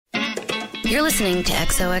You're listening to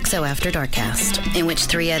XOXO After Darkcast, in which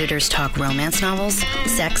three editors talk romance novels,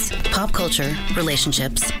 sex, pop culture,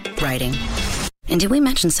 relationships, writing. And did we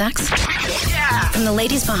mention sex? Yeah! From the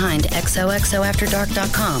ladies behind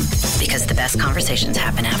XOXOAfterDark.com, because the best conversations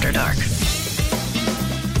happen after dark.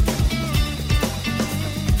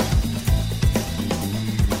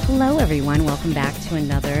 Hello, everyone. Welcome back to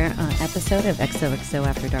another episode of XOXO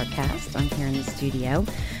After Darkcast. I'm here in the studio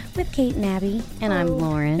with Kate and Abby, and I'm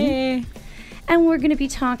Lauren. Hey. And we're going to be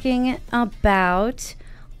talking about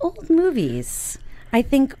old movies. I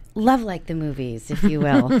think love like the movies, if you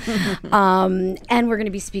will. And we're going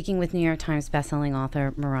to be speaking with New York Times bestselling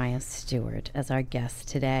author Mariah Stewart as our guest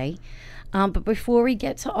today. But before we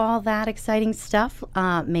get to all that exciting stuff,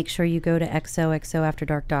 make sure you go to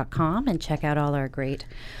xoxoafterdark.com and check out all our great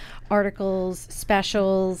articles,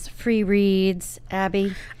 specials, free reads.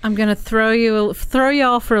 Abby? I'm going to throw you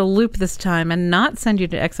all for a loop this time and not send you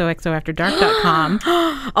to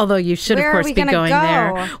xoxoafterdark.com, although you should, of course, be going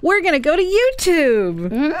there. We're going to go to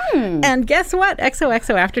YouTube. And guess what?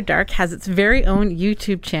 XOXO After Dark has its very own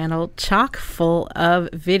YouTube channel, chock full of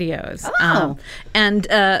videos. And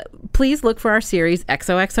please look for our series,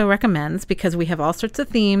 XOXO Recommends, because we have all sorts of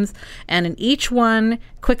themes. And in each one,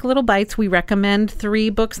 quick little bites, we recommend 3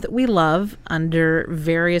 books that we love under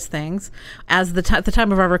various things. As at the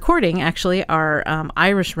time of our recording, actually, our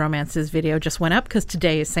Irish romances video just went up because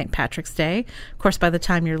today is St. Patrick's Day. Of course, by the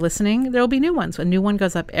time you're listening, there will be new ones. A new one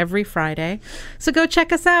goes up every Friday. So go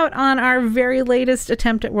check us out on our very latest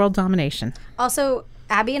attempt at world domination. Also,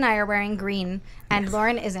 Abby and I are wearing green, and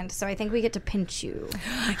Lauren isn't, so I think we get to pinch you.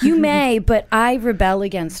 You may, but I rebel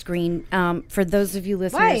against green. For those of you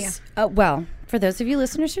listeners... Why? For those of you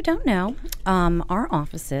listeners who don't know, our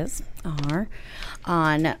offices are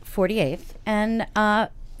on 48th and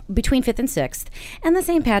between 5th and 6th. And the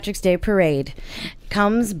St. Patrick's Day Parade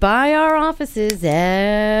comes by our offices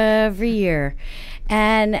every year.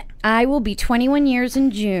 And I will be 21 years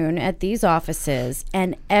in June at these offices.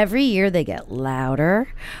 And every year they get louder,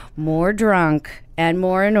 more drunk, and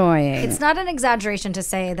more annoying. It's not an exaggeration to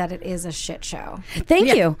say that it is a shit show.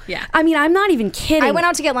 Thank you. Yeah. I mean, I'm not even kidding. I went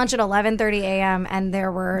out to get lunch at 11:30 a.m. and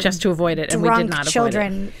there were just to avoid it, and we did not avoid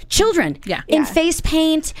it. Children. Yeah. In face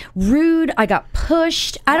paint, rude. I got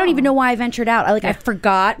pushed. I don't even know why I ventured out. I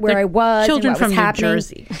forgot where I was. Children and what from was New happening.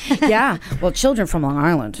 Jersey. Yeah. Well, children from Long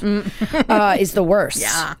Island is the worst.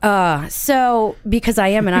 Yeah. So because I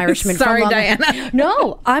am an Irishman Sorry, from Long Diana.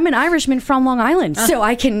 No, I'm an Irishman from Long Island, so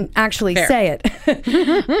I can actually say it.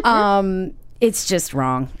 It's just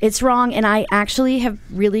wrong. It's wrong, and I actually have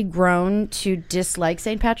really grown to dislike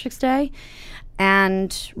St. Patrick's Day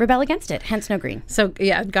and rebel against it, hence no green. So,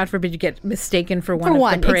 yeah, God forbid you get mistaken for one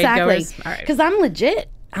of the parade goers. Because I'm legit.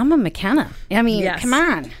 I'm a McKenna. I mean, come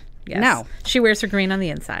on. Yes. No. She wears her green on the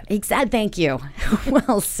inside. Exactly. Thank you.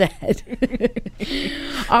 Well said.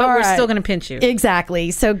 But we're still going to pinch you.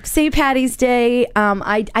 Exactly. So St. Patty's Day,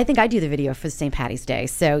 I think I do the video for St. Patty's Day.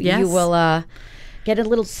 So you will get a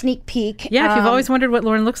little sneak peek. Yeah, if you've always wondered what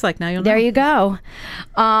Lauren looks like, now you'll know. There you go.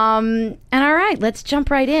 And all right, let's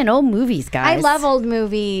jump right in. Old movies, guys. I love old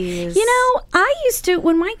movies. You know, I used to,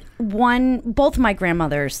 when both my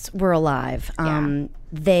grandmothers were alive, I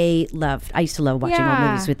used to love watching old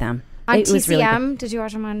movies with them. On it TCM, was really good. did you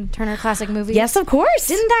watch them on Turner Classic Movies? Yes, of course.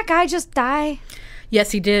 Didn't that guy just die?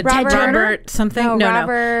 Yes, he did. Robert something? No,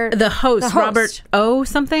 Robert. The host. Robert O.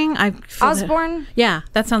 something? Osborne? Yeah,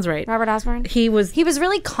 that sounds right. Robert Osborne? He was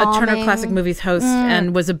really calming. a Turner Classic Movies host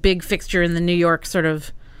and was a big fixture in the New York sort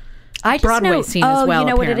of Broadway scene as well. You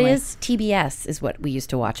know apparently. what it is? TBS is what we used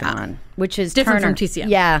to watch him on, which is different Turner. from TCM.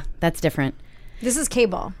 Yeah, that's different. This is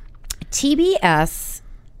cable. TBS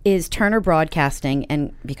is Turner Broadcasting,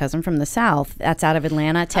 and because I'm from the South, that's out of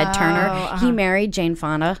Atlanta. Ted Turner. He married Jane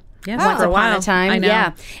Fonda. Yes, once for a upon while. a time. I know.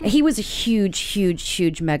 Yeah, he was a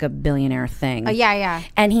huge mega billionaire thing. Yeah.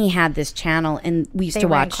 And he had this channel, and we used to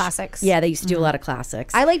ran watch classics. Yeah, they used to do a lot of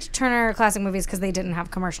classics. I liked Turner Classic Movies because they didn't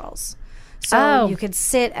have commercials. So you could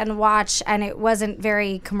sit and watch, and it wasn't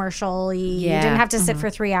very commercial-y. Yeah. You didn't have to sit for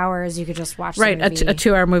 3 hours. You could just watch Right, the movie. a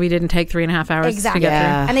 2-hour movie didn't take 3.5 hours Exactly. to get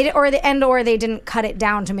Yeah. through. And they didn't cut it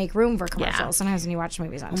down to make room for commercials. Sometimes when you watch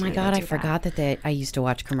movies on Oh my TV, God, they I do forgot that I used to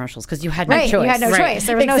watch commercials because you had that. no Right, choice. you had no choice.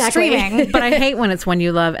 There was no streaming. But I hate when it's one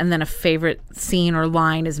you love and then a favorite scene or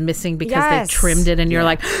line is missing because Yes. they trimmed it and you're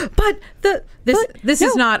like, but this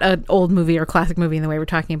is not an old movie or classic movie in the way we're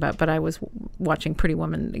talking about, but I was watching Pretty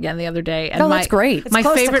Woman again the other day. And that's great. It's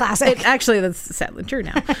close to favorite, classic. actually, that's sadly true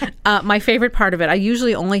now. My favorite part of it, I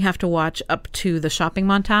usually only have to watch up to the shopping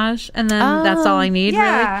montage, and then that's all I need,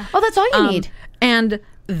 yeah. really. Oh, that's all you need. And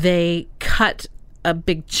they cut a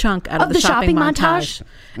big chunk out of the shopping montage.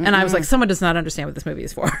 And I was like, someone does not understand what this movie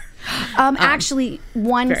is for. Actually,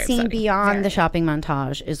 one scene funny. beyond the shopping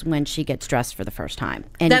montage is when she gets dressed for the first time.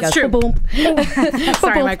 And That's he goes, true. Boom.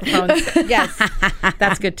 Sorry, microphones. Yes,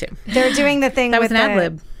 that's good too. They're doing the thing That was with an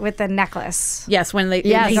ad-lib. with the necklace. Yes, when he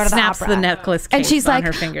Yes. Go to the snaps opera. the necklace case and she's on like,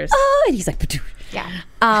 her fingers. oh, and he's like, "Ba-doo." Yeah.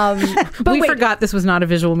 But We wait, forgot this was not a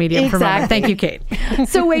visual medium for a moment. Thank you, Kate.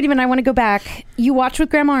 So wait a minute, I want to go back. You watched with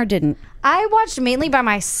Grandma or didn't? I watched mainly by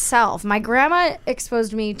myself. My grandma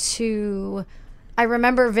exposed me to. I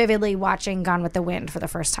remember vividly watching Gone with the Wind for the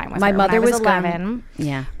first time with My her mother when I was was gone. 11.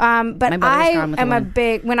 Yeah. But My mother was I Gone with the am a Wind.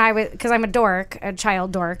 big because I'm a dork, a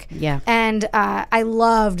child dork. Yeah. And I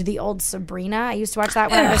loved the old Sabrina. I used to watch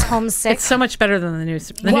that when I was homesick. It's so much better than the new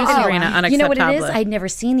Sabrina. Unacceptable. You know what it is? I'd never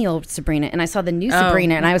seen the old Sabrina, and I saw the new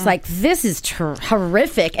Sabrina, and I was like, "This is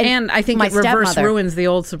horrific." And I think my it reverse stepmother- ruins the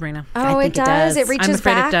old Sabrina. Oh, think it it does. does. It reaches I'm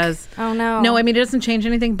afraid back. it does. Oh no. No, I mean it doesn't change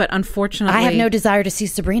anything, but unfortunately, I have no desire to see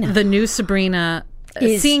Sabrina. the new Sabrina.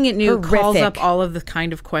 Is Seeing it new calls horrific. up all of the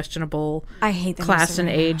kind of questionable I hate the new class and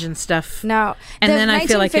Sabrina. age and stuff. No, And the then I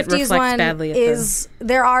feel like it 1950s reflects one badly at is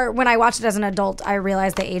there are when I watched it as an adult, I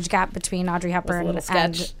realized the age gap between Audrey Hepburn little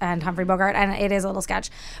sketch. and Humphrey Bogart, and it is a little sketch.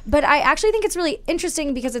 But I actually think it's really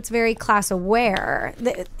interesting because it's very class aware.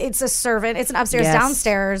 It's a servant. It's an upstairs Yes.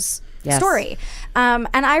 downstairs Yes. story, and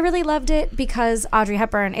I really loved it because Audrey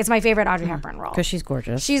Hepburn. It's my favorite Audrey Hepburn role because she's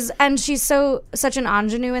gorgeous. She's such an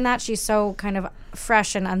ingenue in that. She's so kind of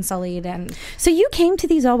fresh and unsullied and. So you came to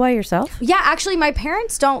these all by yourself? Yeah, actually, my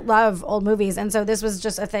parents don't love old movies, and so this was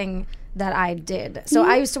just a thing that I did. So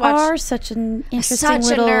I used to watch. Are such an interesting such a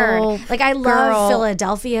little nerd. Like I girl. love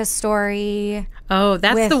Philadelphia Story. Oh,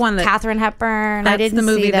 that's with the one that Katharine Hepburn. that's didn't the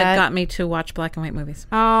movie see that that. got me to watch black and white movies.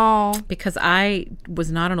 Oh, Because I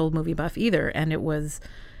was not an old movie buff either, and I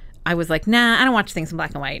was like, nah, I don't watch things in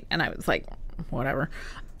black and white, and I was like, whatever.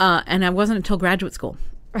 And I wasn't until graduate school,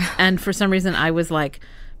 and for some reason I was like,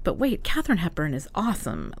 but wait, Katharine Hepburn is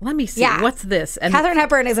awesome. Let me see, Yeah. what's this? And Katharine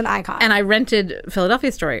Hepburn is an icon. and I rented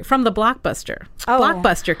Philadelphia Story from the Blockbuster. Oh.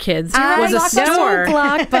 Blockbuster, kids, I was a Blockbuster? store.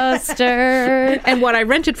 Blockbuster. And what I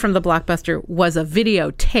rented from the Blockbuster was a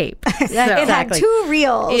videotape. it had 2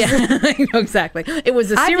 reels. Yeah, I know exactly. It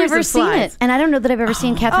was a I've series never of seen slides. it, and I don't know that I've ever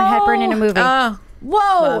seen Katharine Hepburn in a movie. Oh,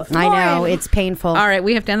 Whoa, I know Lauren. it's painful. all right.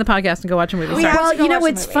 We have to end the podcast and go watch a movie. Sorry. have Well, to go you know watch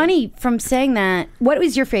the what's movie. funny from saying that? What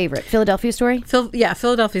was your favorite? Philadelphia Story?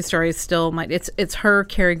 Philadelphia Story is still my. It's her,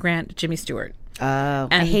 Cary Grant, Jimmy Stewart. Oh, I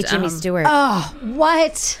And, hate Jimmy Stewart. Oh,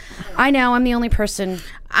 what? I know. I'm the only person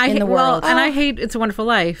in the world. and I hate It's a Wonderful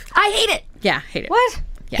Life. I hate it. Yeah, hate it. What?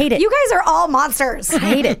 Hate it. You guys are all monsters. I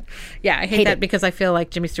hate it. Yeah, I hate Hate that it. because I feel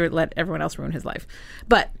like Jimmy Stewart let everyone else ruin his life.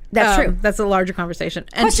 But That's true. That's a larger conversation.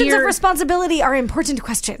 And Questions here, of responsibility are important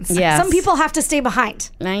questions. Yes. Some people have to stay behind.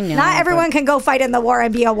 I know, Not everyone can go fight in the war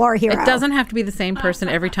and be a war hero. it doesn't have to be the same person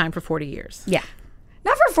every time for 40 years. Yeah.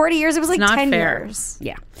 Not for 40 years. It was like not 10 fair. years.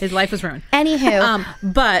 Yeah. His life was ruined. Anywho,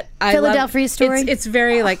 But I Philadelphia love, Story? It's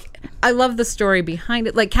very like I love the story behind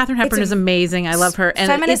it. Like Katharine Hepburn is amazing. I love her. And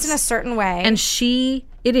Feminist it's, in a certain way. and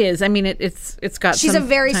it is. I mean, it's got. she's a some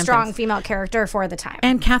very time strong things. female character for the time.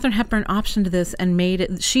 And Katharine Hepburn optioned this and made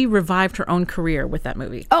it. She revived her own career with that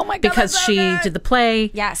movie. Oh my God, Because I love she it. did the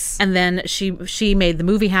play. Yes. And then she made the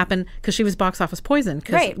movie happen because she was box office poison.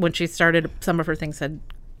 Because Right. when she started, some of her things had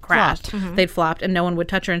crashed. Flopped. They'd flopped, and no one would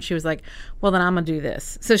touch her. And she was like, "Well, then I'm gonna do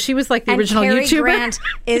this." So she was like the and original Cary YouTuber. Grant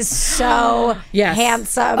is so Yes.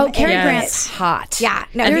 handsome. oh, Cary Yes. Grant's hot. Yeah,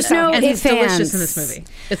 no, And There's he's- no and he's ifs, ands. delicious in this movie.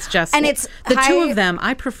 It's just And it's the two high- of them.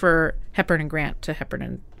 I prefer Hepburn and Grant to Hepburn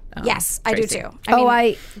and Yes, Tracy. I do too.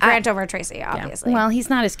 Oh, Grant over Tracy, obviously. Well, he's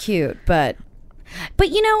not as cute, but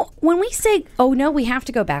you know, when we say, oh no, we have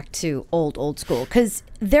to go back to old school, because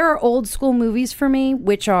there are old school movies for me,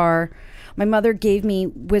 which are, my mother gave me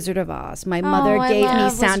Wizard of Oz. My mother I gave me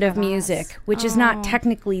love Sound Wizard of of Oz. Music, which is not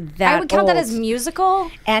technically that I would count that old. as musical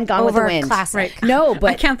And Gone with the over Wind. classic. Right. No, I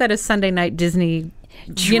but count that as Sunday night Disney.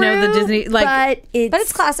 You know, the True, Disney like. But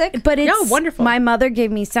it's classic. But it's No, wonderful. My mother gave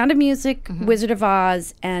me Sound of Music, Mm-hmm. Wizard of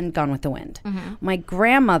Oz, and Gone with the Wind. My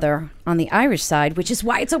grandmother on the Irish side, which is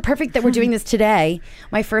why it's so perfect that we're doing this today,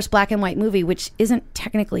 my first black and white movie, which isn't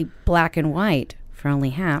technically black and white for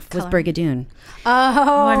only half, was Brigadoon.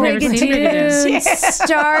 Oh, I've never seen Brigadoon. Brigadoon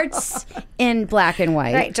starts in black and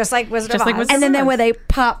white. right, just like Wizard Just of like Oz. Wizard And then Oz. when they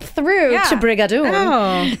pop through Yeah. to Brigadoon,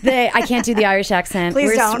 Oh. I can't do the Irish accent.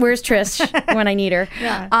 Please don't. Where's Trish when I need her?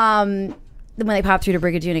 Yeah. When they pop through to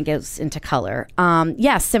Brigadoon, it goes into color.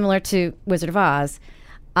 Yeah, similar to Wizard of Oz.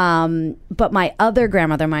 But my other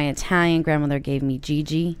grandmother, my Italian grandmother, gave me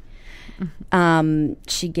Gigi.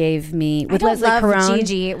 She gave me with I Leslie love Caron.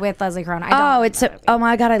 Gigi with Leslie Caron. Oh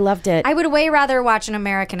my God, I loved it. I would way rather watch An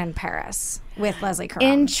American in Paris with Leslie Caron.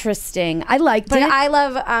 Interesting. I liked But it. I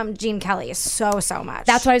love Gene Kelly so much.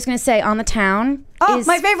 That's what I was going to say. On the Town. Oh, is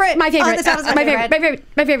my favorite. My favorite. On the Town is my favorite.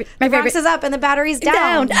 My favorite. The Bronx is up and the battery's down.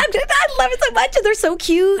 I love it so much. They're so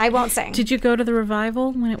cute. I won't sing. Did you go to the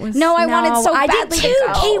revival when it was? No, I wanted so I badly did too.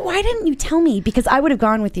 to go. Kate, why didn't you tell me? Because I would have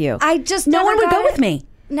gone with you. I just no never one would got go it. with me.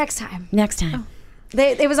 Next time. Next time.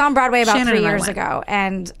 It was on Broadway about Shannon 3 and I years went. ago,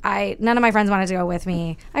 and none of my friends wanted to go with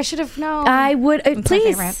me. I should have known. I would. It's my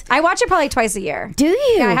Please. favorite. I watch it probably twice a year. Do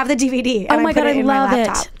you? Yeah, I have the DVD. Oh and my I put God, it I in my love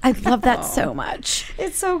laptop. it. I love that so much.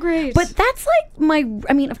 It's so great. But that's like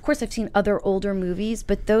I mean, of course I've seen other older movies,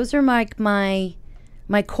 but those are like my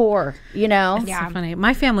core, you know? Yeah. So funny.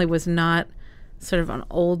 My family was not sort of an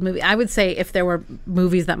old movie. I would say if there were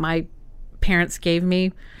movies that my parents gave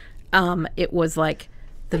me, it was like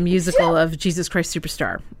the musical of Jesus Christ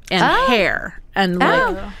Superstar and Hair and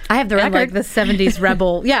like I have the and record. like the 70s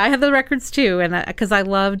Rebel. Yeah, I have the records too, and because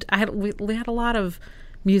we had a lot of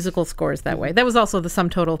musical scores that way. That was also the sum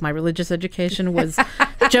total of my religious education was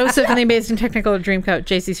Joseph and the Amazing Technicolor Dreamcoat,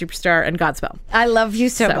 JC Superstar, and Godspell. I love you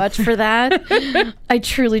so much for that. I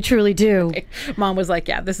truly, truly do. Mom was like,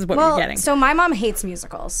 "Yeah, this is what you're getting." So my mom hates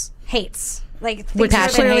musicals. Hates. Like, Which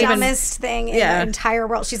thinks is they're the clearly even- dumbest thing in the entire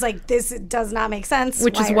world. She's like, this does not make sense.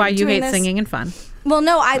 Which is why are you doing hate this? singing and fun. Well,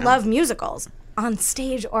 no, I love musicals. On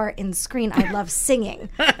stage or in screen, I love singing.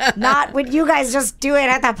 Not when you guys just do it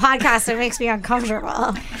at the podcast. It makes me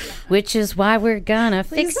uncomfortable. Which is why we're gonna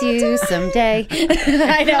fix you someday.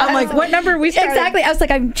 I know. I'm like, what number are we starting? Exactly. I was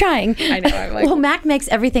like, I'm trying. I know. I'm like, Well, Mac makes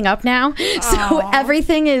everything up now. So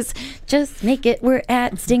everything is just make it. We're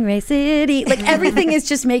at Stingray City. Like everything is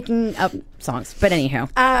just making up songs. But anyhow.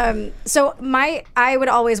 So I would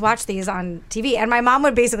always watch these on TV, and my mom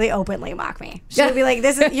would basically openly mock me. She would be like,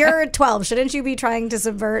 you're 12. Shouldn't you be trying to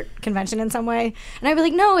subvert convention in some way? And I'd be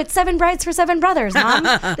like, no, it's 7 Brides for 7 Brothers, Mom.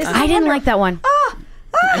 This is I didn't like that one.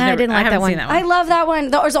 I didn't like that haven't one. seen that one. I love that one.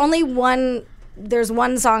 There's only one. There's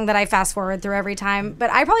one song that I fast forward through every time, but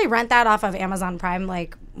I probably rent that off of Amazon Prime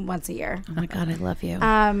like once a year. Oh my God, I love you.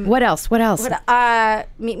 What else? What else?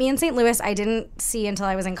 Meet Me in St. Louis, I didn't see until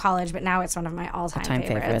I was in college, but now it's one of my all-time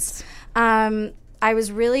favorites. I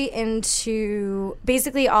was really into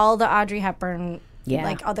basically all the Audrey Hepburn,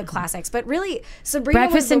 like all the classics, but really Sabrina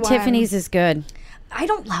Breakfast was the and one. Tiffany's is good. I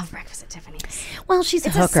don't love Breakfast at Tiffany's. Well, she's a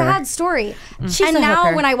It's hooker. a sad story. She's and a now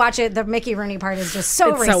hooker. when I watch it, the Mickey Rooney part is just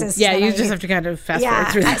so It's racist. yeah, that you I- just have to kind of fast forward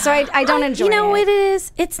through that. So I don't enjoy it. You know what it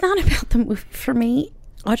is? It's not about the movie for me.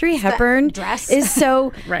 Audrey Hepburn dress. is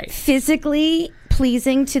so Right. physically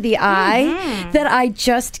pleasing to the eye that I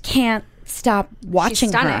just can't stop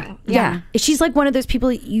watching her. stunning. Yeah. She's like one of those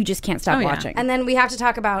people you just can't stop Oh, yeah. watching. And then we have to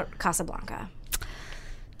talk about Casablanca.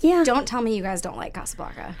 yeah. Don't tell me you guys don't like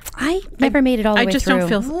Casablanca. I never made it all the I way just through. don't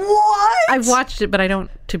feel. What? I've watched it, but I don't,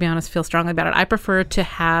 to be honest, feel strongly about it. I prefer to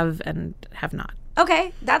have and have not.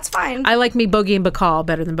 Okay, that's fine. I like me Bogey and Bacall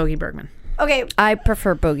better than Bogey Bergman. Okay, I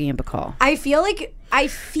prefer Bogey and Bacall. I feel like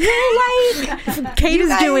Kate You is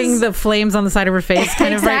guys- doing the flames on the side of her face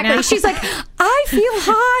kind of right now. She's like, I feel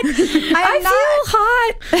hot. I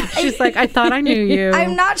feel hot. She's like, I thought I knew you.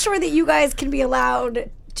 I'm not sure that you guys can be allowed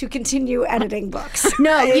to continue editing books.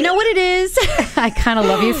 No, you know what it is? I kind of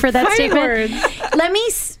love you for that Fighting statement.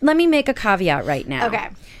 words. Let me make a caveat right now. Okay.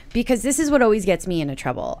 Because this is what always gets me into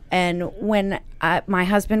trouble. And when my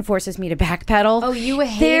husband forces me to backpedal. Oh, you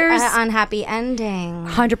hate there's an unhappy ending.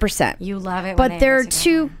 100%. You love it. But there are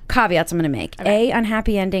two caveats I'm going to make. A,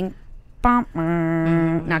 unhappy ending.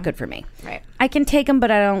 Not good for me. Right. I can take them,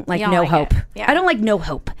 but I don't like You don't no like hope. it. Yeah. I don't like no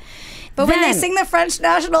hope. But when they Then- sing the French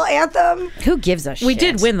national anthem, Who gives a shit? We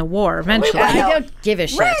did win the war eventually. I know. don't give a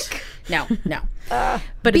shit. Rick! No, no.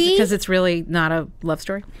 But is it B- because it's really not a love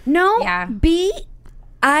story? No. Yeah. B,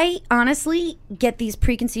 I honestly get these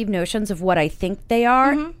preconceived notions of what I think they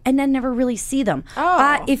are and then never really see them.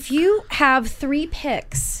 Oh. If you have 3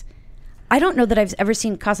 picks, I don't know that I've ever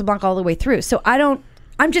seen Casablanca all the way through. So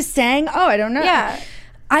I'm just saying, I don't know. Yeah.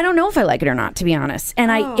 I don't know if I like it or not, to be honest.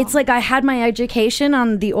 And it's like I had my education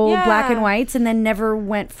on the old black and whites and then never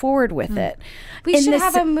went forward with it. we should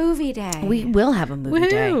have a movie day. We will have a movie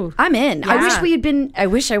day. Woohoo. I'm in. I wish Yeah. we had been. I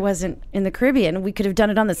wish I wasn't in the Caribbean. We could have done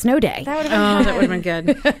it on the snow day. that would have been Oh, fun. that would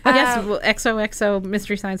have been good. Yes, well, XOXO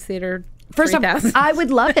Mystery Science Theater. First off, 3000. I would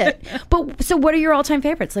love it. But so, what are your all-time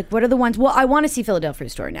favorites? Like, what are the ones? Well, I want to see Philadelphia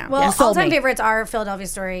Story now. Well, You sold all-time me. favorites are Philadelphia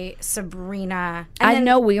Story, Sabrina, and I then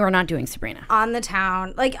know we are not doing Sabrina. On the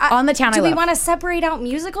Town. Like On the Town, Do I we love. want to separate out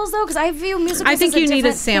musicals though? Because I view musicals. I think as you need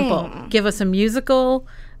a different sample. thing. Give us a musical,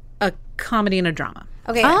 a comedy, and a drama.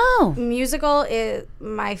 Okay. Musical is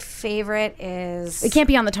my favorite is. It can't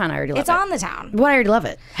be On the Town. I already love it. It's On the Town. Well, I already love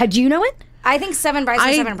it. Had you know it? I think Seven Brides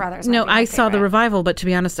or Seven Brothers. No, I saw the revival, but to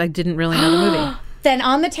be honest, I didn't really know the movie. Then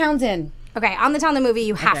On the Town's in. Okay, On the Town, the movie,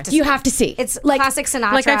 you have to see. You have to see. It's classic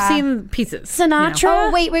Sinatra. Like I've seen pieces. Sinatra.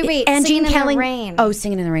 Oh, wait. And Singing Gene Kelly. In the Rain. Oh,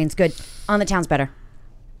 Singing in the Rain's good. On the Town's better.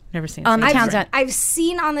 Never seen On the Town's better. I've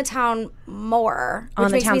seen On the Town more, which On the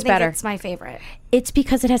makes Town's me think better. It's my favorite. It's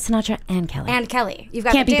because it has Sinatra and Kelly. And Kelly. You've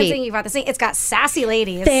got Can't the be dancing, beat. you've got the singing. It's got sassy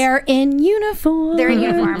ladies. They're in uniform. They're in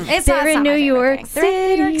uniform. They're in New York City.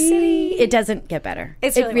 They're in New York City. It doesn't get better.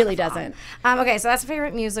 It really doesn't. Okay, so that's a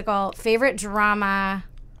favorite musical. Favorite drama.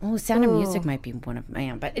 Oh, Sound of Music might be one of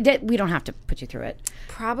mine, but we don't have to put you through it.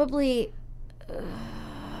 Probably.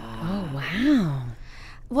 Oh, wow.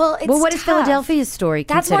 Well, it's what is tough. Philadelphia's story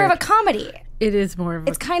That's considered? more of a comedy. It is more of a...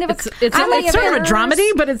 It's kind of a... It's sort of a dramedy,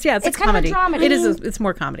 but it's a kind of a comedy. dramedy. It is. It's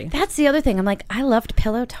more comedy. That's the other thing. I'm like, I loved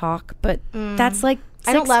Pillow Talk, but that's like 60s.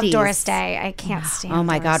 I don't love Doris Day. I can't stand Oh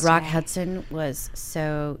my Doris God, Rock Day. Hudson was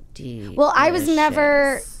so deep. Well, I was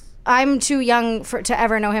never... I'm too young to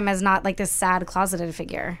ever know him as not like this sad, closeted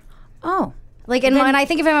figure. Oh. Like, and when I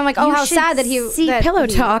think of him, I'm like, oh, You how should sad that he... see that Pillow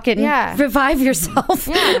he- Talk and Yeah. revive yourself.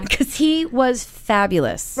 Yeah. Because he was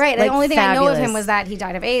fabulous. Right. Like, the only thing I know of him fabulous. was that he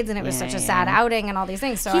died of AIDS and it was such a sad outing and all these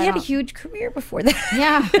things. So He I had a don't- huge career before that.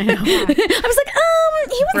 Yeah. I was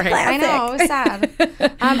like, he was classic. I know, it was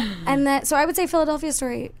sad. And then, so I would say Philadelphia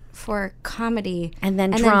Story for comedy. And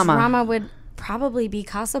then drama. drama would probably be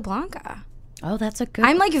Casablanca. Oh, that's a good.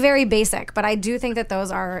 I'm like very basic, but I do think that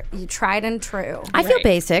those are tried and true. I feel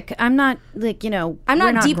basic. I'm not like, I'm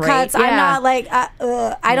we're not deep great. cuts. Yeah. I'm not like,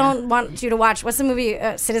 I don't want you to watch, what's the movie,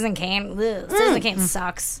 Citizen Kane? Ugh, Citizen Kane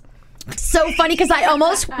sucks. So funny because I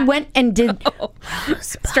almost went and did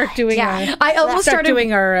Start doing. Yeah. I almost Start started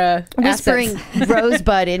doing our whispering assets.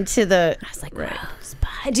 Rosebud into the. I was like,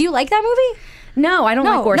 Rosebud. Do you like that movie? No, I don't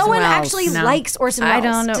like Orson no one Welles. actually likes Orson Welles. I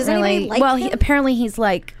don't know Does really. anybody like well, him? apparently he's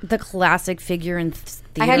like the classic figure in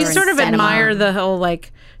theater. You and sort of cinema. admire the whole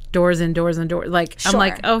like doors and doors and doors. Like I'm Sure.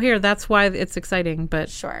 like, oh, here, that's why it's exciting. But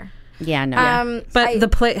Sure. Yeah, no. but the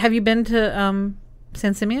play. Have you been to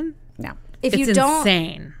San Simeon? No. If It's you don't,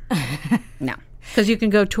 insane. No. Because you can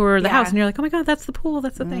go tour the Yeah. house and you're like, oh my God, that's the pool.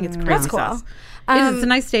 That's the thing. It's crazy. That's cool. sauce. It's a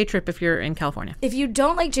nice day trip if you're in California. if you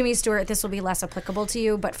don't like Jimmy Stewart, this will be less applicable to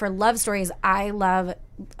you. But for love stories, I love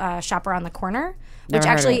Shop Around the Corner, which Never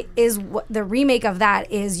heard of actually it. is the remake of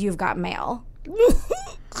that is You've Got Mail.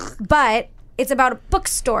 But it's about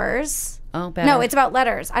bookstores. Oh, better. No, it's about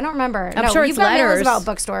letters. I don't remember. I'm no, sure You've it's Got Mail is letters. about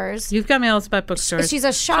bookstores. You've got mails about bookstores. She's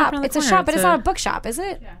a shop. Around the It's a corner. shop, but it's not a bookshop, is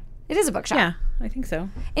it? Yeah. It is a bookshop. Yeah, I think so.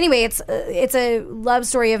 Anyway, it's a love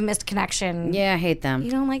story of missed connection. Yeah, I hate them.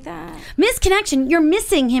 You don't like that? Misconnection. You're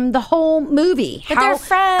missing him the whole movie. But they're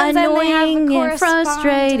friends and they have annoying and correspondence.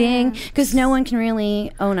 frustrating because no one can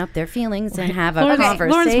really own up their feelings and have a conversation.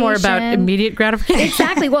 Lauren's more about immediate gratification.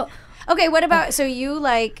 Exactly. Well, Okay, what about, so you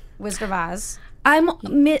like Wizard of Oz? I'm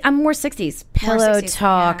more 60s. Pillow 60s,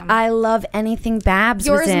 Talk. yeah. I love anything Babs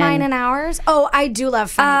Yours, was in. Mine, and Ours? Oh, I do love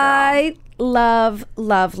Funny Girl. I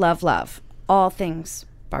love all things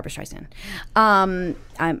Barbra Streisand.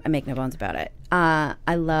 I make no bones about it.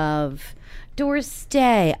 I love Doris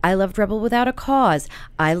Day. I loved Rebel Without a Cause.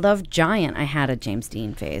 I loved Giant. I had a James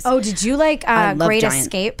Dean phase. Oh, did you like I love Great Giant.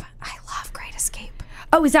 Escape? I love Great Escape.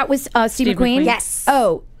 Oh, is that with Steve McQueen? Yes.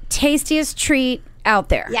 Oh, tastiest treat out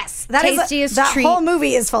there. Yes, tastiest that treat. whole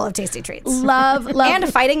movie is full of tasty treats. Love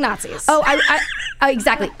and fighting Nazis. Oh, I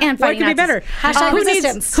exactly. And What fighting could be Nazis. better? Hashtag Who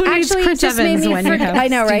resistance. needs, who needs Actually, Chris it just made Evans me when you forget. have I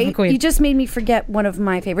know, Steve right? McQueen? You just made me forget one of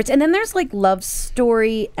my favorites. And then there's like Love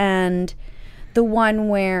Story and the one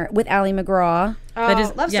where with Ali McGraw. that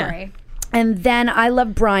is- Love yeah. Story. And then I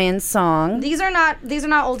love Brian's song. These are not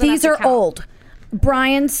old These enough to are count. old.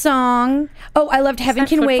 Brian's song. Oh, I loved Heaven that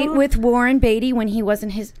Can Wait football? with Warren Beatty when he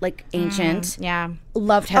wasn't his like ancient. Yeah.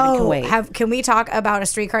 Loved Heaven Can Wait. Can we talk about A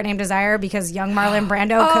Streetcar Named Desire? Because young Marlon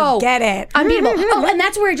Brando could get it. Unbeatable. Oh, and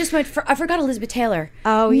that's where I just went. I forgot Elizabeth Taylor.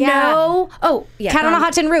 Oh, yeah. No. Oh, yeah. Cat on a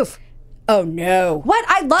Hot Tin Roof. Oh no. What?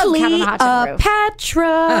 I love Cat on a Hot Tin Roof. Cleopatra.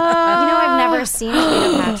 You know, I've never seen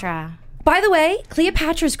Cleopatra. By the way,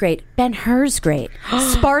 Cleopatra's great. Ben-Hur's great.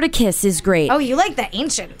 Spartacus is great. Oh, you like the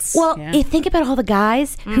ancients. Well, you think about all the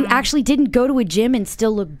guys who actually didn't go to a gym and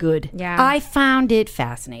still look good. Yeah. I found it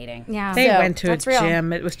fascinating. yeah. They went to a that's real.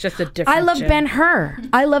 gym. It was just a different I love gym. Ben-Hur.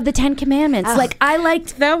 I love the Ten Commandments. Like, I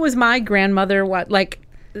liked... That was my grandmother. What like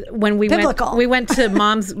when we Biblical. went to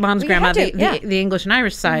mom's grandma, to, yeah. the English and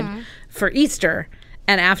Irish side for Easter.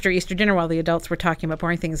 And after Easter dinner, while the adults were talking about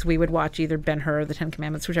boring things, we would watch either Ben-Hur or the Ten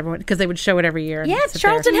Commandments, whichever one, because they would show it every year. and Yeah, it's sit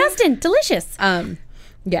there. Charlton Heston. Delicious.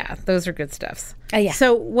 Yeah, those are good stuffs. Yeah.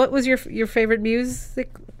 So what was your favorite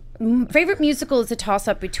music? Favorite musical is a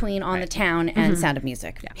toss-up between On the Town and Sound of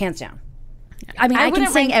Music, hands down. I mean, I can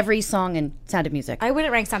sing every song in Sound of Music. I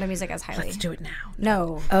wouldn't rank Sound of Music as highly. Let's do it now.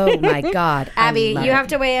 No. Oh, my God. Abby, you have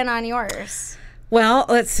to weigh in on yours. Well,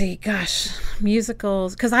 let's see. Gosh,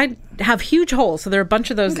 musicals. Because I have huge holes. So there are a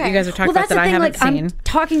bunch of those that you guys are talking about that I haven't seen. I'm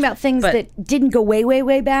talking about things that didn't go way, way,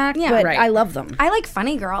 way back, but I love them. I like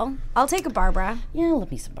Funny Girl. I'll take a Barbara. Yeah, I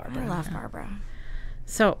love me some Barbara. I love Barbara.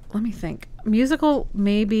 So let me think. Musical,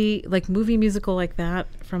 maybe like movie musical like that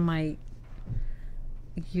from my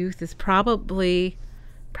youth is probably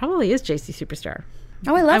is JC Superstar.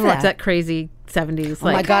 Oh, I love that crazy 70s.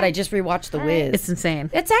 Oh my God, I just rewatched The Wiz. It's insane.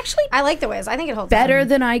 It's actually I like The Wiz. I think it holds better up.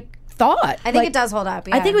 than I thought. I think it does hold up.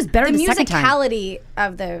 Yeah. I think it was better the second time. musicality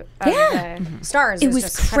of the stars. It was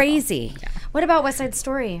just crazy. Yeah. What about West Side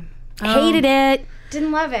Story? Hated it.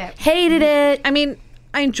 Didn't love it. Hated it. I mean,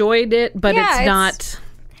 I enjoyed it, but it's not.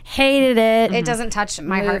 Hated it. It doesn't touch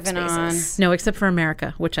my heart spaces. No, except for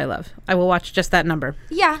America, which I love. I will watch just that number.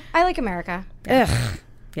 Yeah, I like America. Ugh.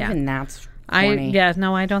 Yeah. Even that's corny.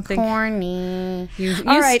 I don't think. Corny. You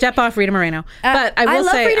step off Rita Moreno. But I will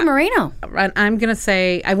love say. Rita Moreno. I'm going to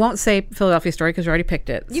say, I won't say Philadelphia Story because you already picked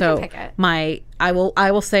it. You can pick it. I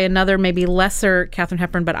will say another maybe lesser Katharine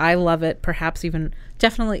Hepburn, but I love it. Perhaps even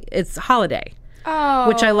definitely it's Holiday. Oh.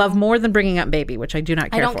 Which I love more than Bringing Up Baby, which I do not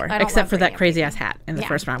care for, except for that crazy ass hat in the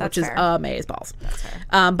first round, which is amazeballs. That's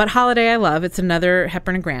fair. But Holiday, I love. It's another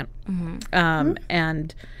Hepburn and Grant,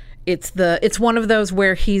 and it's one of those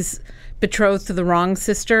where he's betrothed to the wrong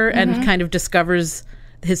sister and kind of discovers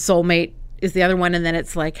his soulmate is the other one, and then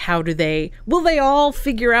it's like, will they all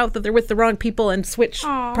figure out that they're with the wrong people and switch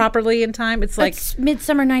properly in time? It's like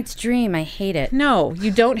Midsummer Night's Dream. I hate it. No, you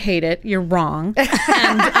don't hate it. You're wrong.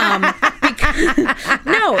 And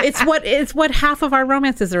no, it's what half of our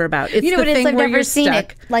romances are about. It's what it is? I've never seen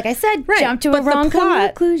it. Like I said, jump to a wrong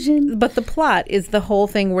conclusion. But the plot is the whole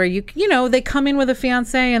thing where they come in with a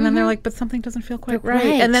fiance and then they're like, but something doesn't feel quite right.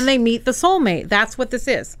 And then they meet the soulmate. That's what this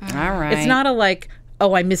is. All right. It's not a like,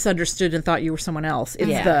 oh, I misunderstood and thought you were someone else.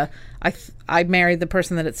 It's I married the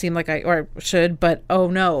person that it seemed like I should, but oh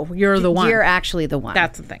no, you're the one. You're actually the one.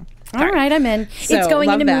 That's the thing. All right, I'm in. So, it's going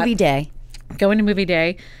into movie day. Going to movie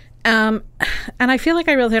day. And I feel like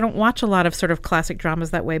I don't watch a lot of sort of classic dramas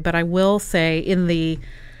that way, but I will say in the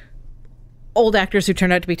old actors who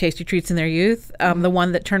turned out to be tasty treats in their youth, the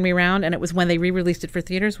one that turned me around, and it was when they re-released it for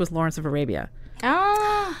theaters, was Lawrence of Arabia.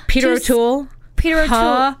 Oh. Peter O'Toole.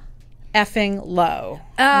 Effing low.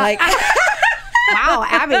 Wow,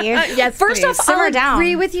 Abby. Yes, first off, simmer down. I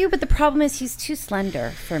agree with you, but the problem is he's too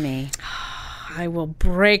slender for me. I will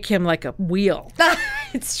break him like a wheel.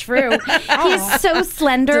 It's true. He's so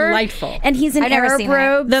slender. Delightful. And he's in Arab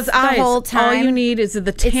robes the whole time. All you need is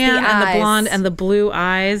the tan and the blonde and the blue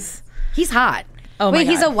eyes. He's hot. Oh Wait,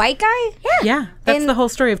 he's a white guy? Yeah. That's the whole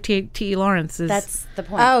story of T.E. Lawrence. That's the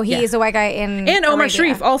point. Oh, he's a white guy in And Omar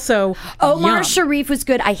Sharif also. Omar Sharif was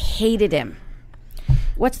good. I hated him.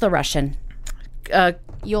 What's the Russian?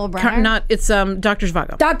 Yul Brynner? It's Dr.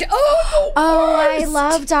 Zhivago. I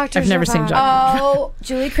love Dr. I've never seen Dr. Oh,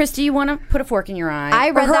 Julie Christie, you want to put a fork in your eye?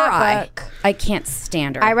 I read that book. I can't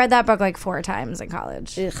stand her. I read that book like 4 times in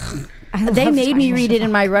college. They made me read it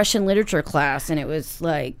in my Russian literature class, and it was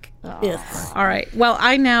like, ugh. All right. Well,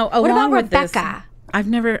 I now, what about with Rebecca? I've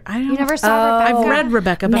never. You never saw Rebecca? I've read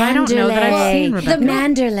Rebecca, but I don't know that I've seen Rebecca.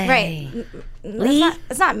 Manderley. Right. Lee?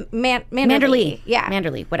 It's not Manderley. Yeah.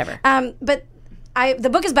 Manderley, whatever. But the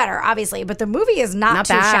book is better, obviously, but the movie is not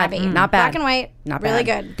too bad. shabby. Not bad. Black and white. Not really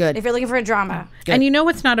bad. Good. If you're looking for a drama. Good. And you know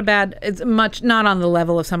what's not a bad, it's not on the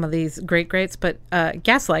level of some of these greats, but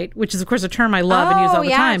gaslight, which is, of course, a term I love and use all the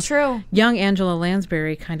time. True. Young Angela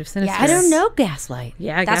Lansbury kind of sinister. I don't know gaslight.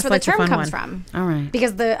 Yeah, that's where the term comes from. from. All right.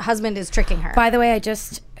 Because the husband is tricking her. By the way, I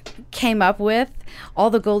just came up with all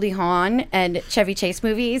the Goldie Hawn and Chevy Chase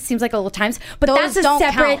movies. Seems like a little times, but those that's a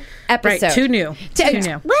separate episode. Right, too new.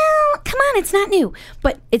 Well, come on, it's not new,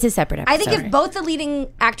 but it's a separate episode. I think if both the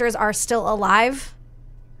leading actors are still alive,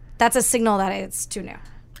 that's a signal that it's too new.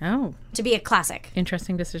 Oh. To be a classic.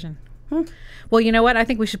 Interesting decision. Well, you know what? I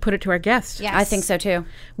think we should put it to our guest. Yes. I think so too.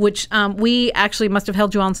 Which we actually must have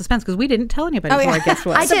held you all in suspense because we didn't tell anybody who our guest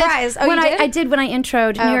was. I did. Surprise. Oh, you did? I did when I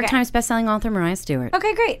introed New York Times bestselling author Mariah Stewart.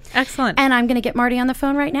 Okay, great. Excellent. And I'm going to get Marty on the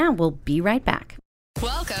phone right now. We'll be right back.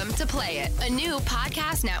 Welcome to Play It, a new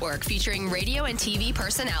podcast network featuring radio and TV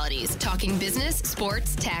personalities talking business,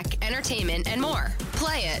 sports, tech, entertainment, and more.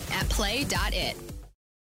 Play it at play.it.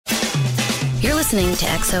 You're listening to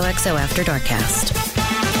XOXO After Darkcast.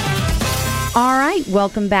 All right,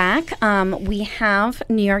 welcome back. We have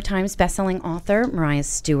New York Times bestselling author Mariah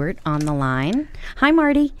Stewart on the line. Hi,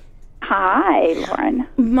 Marty. Hi, Lauren.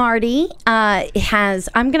 Marty I'm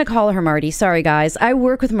going to call her Marty. Sorry, guys. I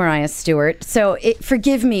work with Mariah Stewart, so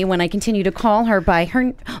forgive me when I continue to call her by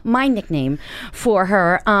my nickname for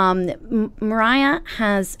her. Mariah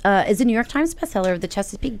is a New York Times bestseller of the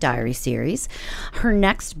Chesapeake Diary series. Her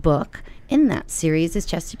next book in that series is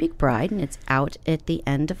Chesapeake Bride, and it's out at the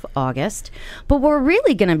end of August. But what we're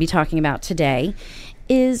really going to be talking about today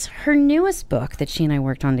is her newest book that she and I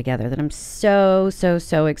worked on together that I'm so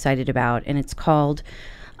excited about, and it's called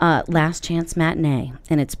Last Chance Matinee,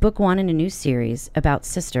 and it's book 1 in a new series about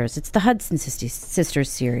sisters. It's the Hudson Sisters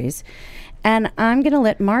series, and I'm going to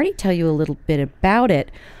let Marty tell you a little bit about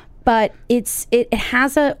it, but it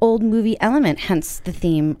has an old movie element, hence the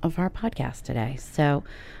theme of our podcast today. So,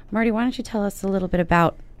 Marty, why don't you tell us a little bit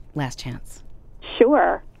about Last Chance?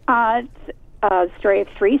 Sure. It's a story of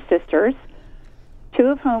 3 sisters, 2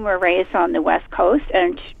 of whom were raised on the West Coast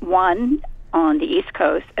and 1 on the East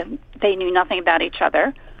Coast, and they knew nothing about each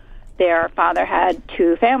other. Their father had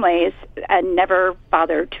 2 families and never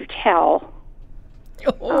bothered to tell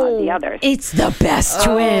the others. It's the best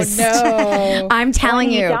twist. No. I'm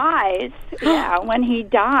telling you. When he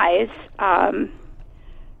dies,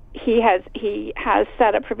 he has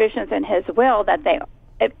set up provisions in his will that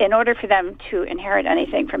in order for them to inherit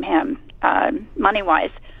anything from him, money-wise,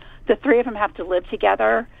 the 3 of them have to live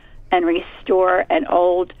together and restore an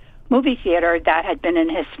old movie theater that had been in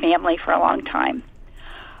his family for a long time.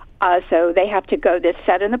 So they have to go, this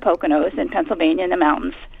set in the Poconos in Pennsylvania in the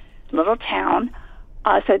mountains, little town.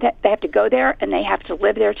 So they have to go there and they have to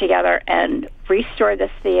live there together and restore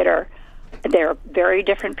this theater. They're very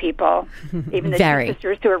different people. Even the 2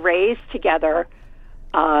 sisters who are raised together,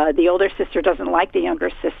 the older sister doesn't like the younger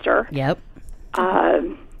sister. Yep.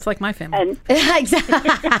 It's like my family. Exactly.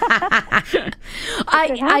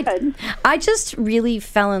 I just really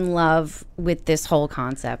fell in love with this whole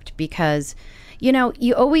concept because,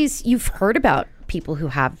 you've heard about people who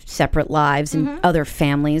have separate lives and other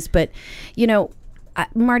families, but,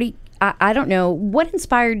 Marty, I don't know what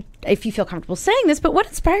inspired, if you feel comfortable saying this, but what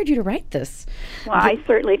inspired you to write this? Well, I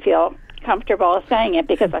certainly feel comfortable saying it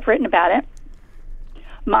because I've written about it.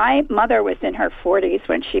 My mother was in her 40s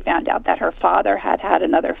when she found out that her father had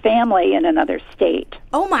another family in another state.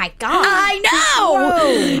 Oh, my God. I know.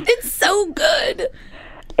 Whoa. It's so good.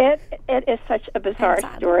 It is such a bizarre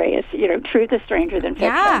story. It's, truth is stranger than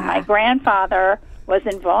fiction. Yeah. My grandfather was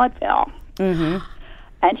in vaudeville. Mm-hmm.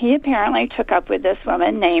 And he apparently took up with this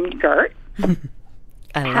woman named Gert,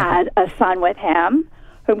 had a son with him,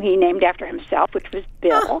 whom he named after himself, which was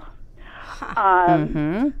Bill.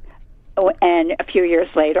 And a few years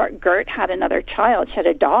later, Gert had another child. She had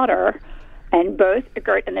a daughter, and both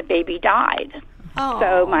Gert and the baby died. Oh.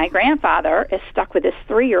 So my grandfather is stuck with this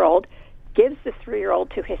 3-year-old, gives the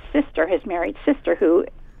 3-year-old to his sister, his married sister, who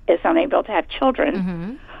is unable to have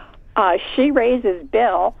children. She raises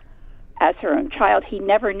Bill as her own child. He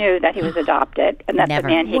never knew that he was adopted, and that the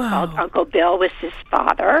man he called Uncle Bill was his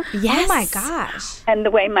father. Yes. Oh, my gosh. And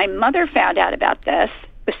the way my mother found out about this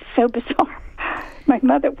was so bizarre. My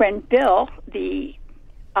mother, when Bill, the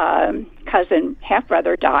cousin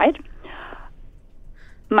half-brother, died,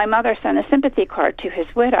 my mother sent a sympathy card to his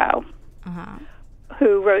widow,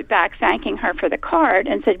 who wrote back thanking her for the card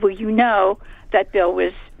and said, well, you know that Bill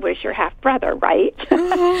was your half-brother, right?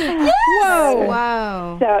 Yes. Whoa.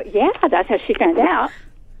 Wow. So, yeah, that's how she found out.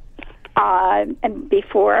 And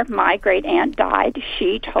before my great-aunt died,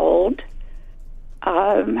 she told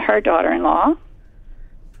her daughter-in-law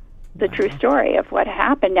the true story of what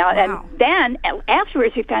happened. Now, and then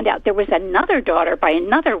afterwards, we found out there was another daughter by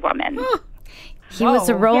another woman. He was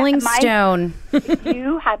a Rolling Stone.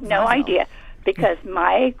 You have no idea, because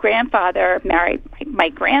my grandfather married my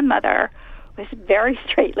grandmother, was very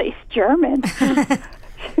straight-laced German.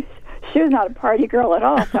 She was not a party girl at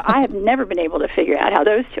all, so I have never been able to figure out how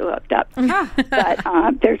those 2 hooked up.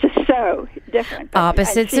 But they're just so different.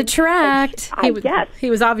 Opposites attract. He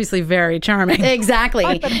was obviously very charming. Exactly.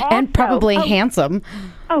 Also, and probably handsome.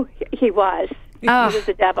 Oh, he was. He was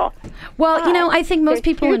the devil. Well, I think most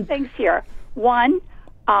people... There's 2 things here. One,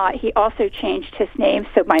 he also changed his name,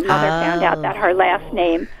 so my mother found out that her last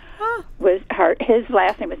name was his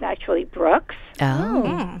last name was actually Brooks.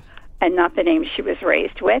 Oh. And not the name she was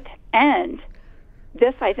raised with. And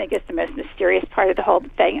this, I think, is the most mysterious part of the whole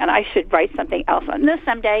thing, and I should write something else on this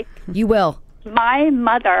someday. You will. My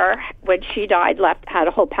mother, when she died, had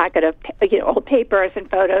a whole packet of old papers and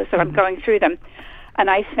photos, so I'm going through them. And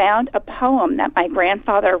I found a poem that my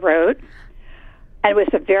grandfather wrote, and it was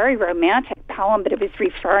a very romantic poem, but it was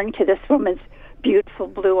referring to this woman's beautiful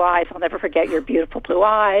blue eyes. I'll never forget your beautiful blue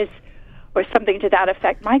eyes, or something to that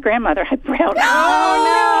effect. My grandmother had brown eyes.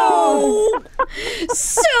 Oh, no!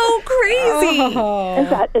 So crazy. Is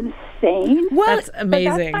that insane? Well, that's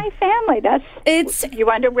amazing. But that's my family. You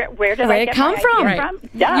wonder where did I get come from? Right.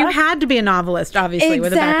 You had to be a novelist, obviously,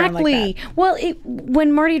 with a background like that. Well,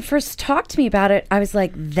 when Marty first talked to me about it, I was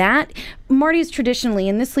like, that Marty's traditionally,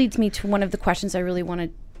 and this leads me to one of the questions I really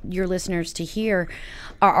wanted your listeners to hear,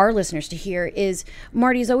 our listeners to hear, is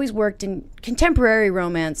Marty's always worked in contemporary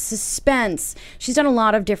romance, suspense. She's done a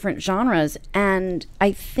lot of different genres, and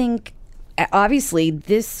I think obviously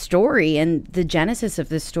this story and the genesis of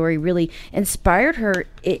this story really inspired her.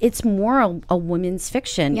 It's more a women's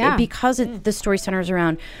fiction because the story centers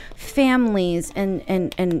around families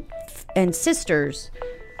and sisters.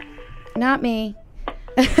 Not me.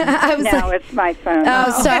 It's my phone.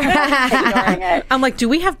 Oh, sorry. I'm like, do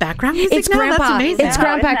we have background music it's now? Grandpa. That's amazing. It's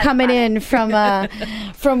Grandpa coming in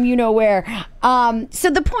from you know where. So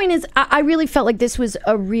the point is, I really felt like this was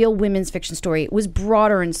a real women's fiction story. It was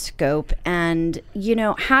broader in scope. And,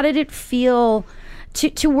 how did it feel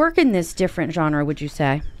to work in this different genre, would you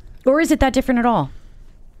say? Or is it that different at all?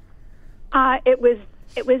 It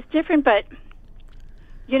was different, but,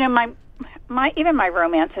 my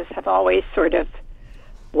romances have always sort of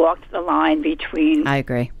walked the line between I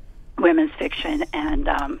agree women's fiction and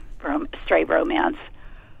straight romance.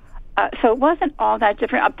 So it wasn't all that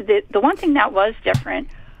different. The one thing that was different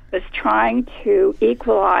was trying to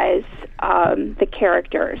equalize the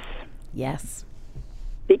characters. Yes.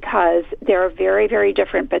 Because they're very, very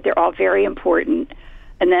different, but they're all very important.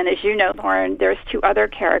 And then, as you know, Lauren, there's two other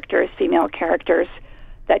characters, female characters,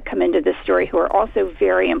 that come into the story who are also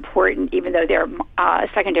very important, even though they're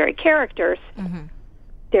secondary characters. Mm-hmm.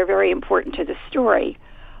 They're very important to the story.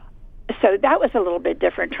 So that was a little bit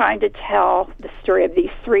different, trying to tell the story of these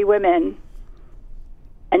three women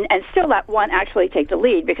and still let one actually take the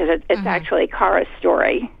lead, because it's actually Kara's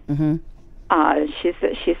story. Mm-hmm.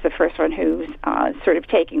 She's the first one who's sort of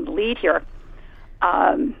taking the lead here.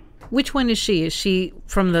 Which one is she? Is she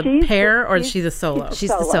from the pair, or is she the solo? She's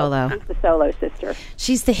the solo. She's the solo sister.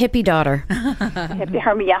 She's the hippie daughter.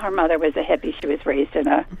 Her mother was a hippie. She was raised in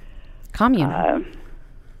a commune.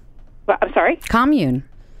 I'm sorry? Commune.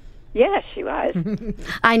 Yes, she was.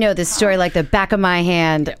 I know this story like the back of my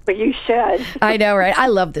hand. But you should. I know, right? I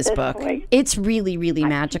love this book. Point. It's really, really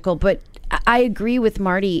magical. But I agree with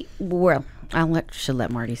Marty. Well, should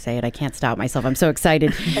let Marty say it. I can't stop myself. I'm so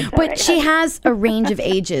excited. But she has a range of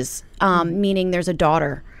ages, meaning there's a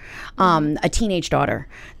daughter, a teenage daughter.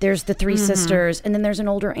 There's the three sisters, and then there's an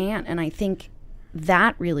older aunt. And I think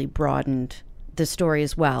that really broadened the story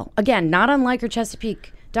as well. Again, not unlike her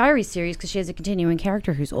Chesapeake Diary series, because she has a continuing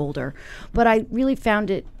character who's older. But I really found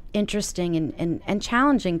it interesting and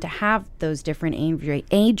challenging to have those different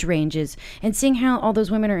age ranges and seeing how all those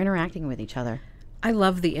women are interacting with each other. I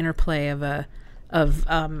love the interplay of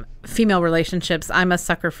female relationships. I'm a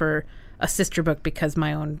sucker for a sister book because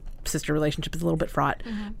my own sister relationship is a little bit fraught.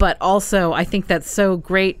 Mm-hmm. But also, I think that's so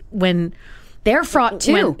great when they're fraught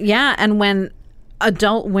too. And when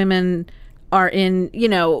adult women are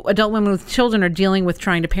adult women with children are dealing with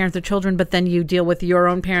trying to parent their children, but then you deal with your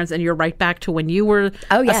own parents and you're right back to when you were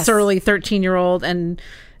a surly 13-year-old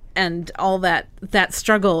and all that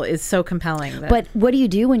struggle is so compelling. But what do you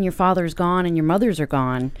do when your father's gone and your mothers are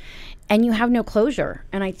gone and you have no closure?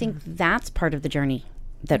 And I think that's part of the journey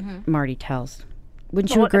that Marty tells.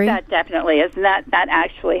 Wouldn't you agree? That definitely is. And that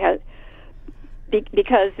actually has,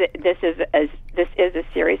 because this is a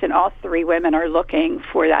series and all three women are looking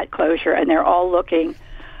for that closure, and they're all looking,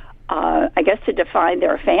 I guess, to define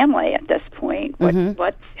their family at this point.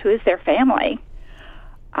 Who is their family?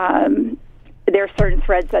 There are certain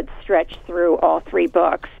threads that stretch through all three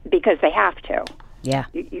books because they have to. Yeah.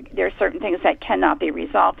 There are certain things that cannot be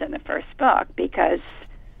resolved in the first book because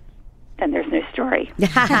then there's no story.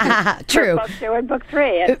 True. Book 2 and book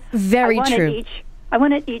 3. And very true. I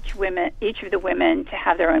wanted each of the women to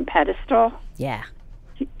have their own pedestal. Yeah.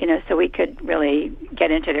 So we could really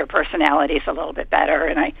get into their personalities a little bit better.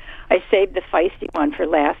 And I saved the feisty one for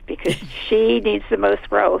last because she needs the most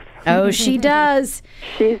growth. Oh, she does.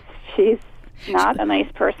 She's not a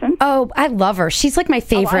nice person. Oh, I love her. She's like my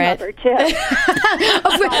favorite. I love her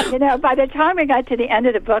too. By the time we got to the end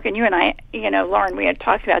of the book, and you and I, Lauren, we had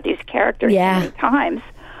talked about these characters many times.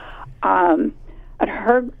 And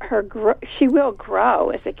she will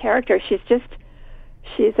grow as a character. She's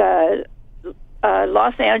a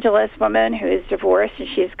Los Angeles woman who is divorced, and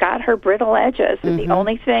she's got her brittle edges. And the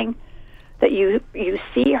only thing that you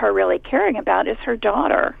see her really caring about is her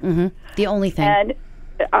daughter. The only thing. And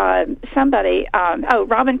somebody,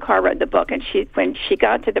 Robin Carr read the book, and when she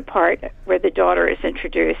got to the part where the daughter is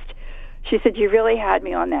introduced, she said, "You really had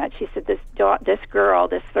me on that." She said, this girl,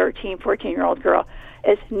 this 13, 14-year-old girl,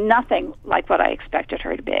 is nothing like what I expected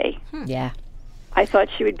her to be. Yeah. I thought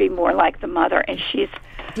she would be more like the mother, and she's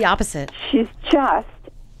the opposite. She's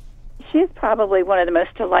probably one of the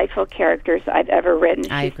most delightful characters I've ever written.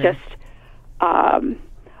 She's just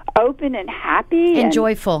open and happy. And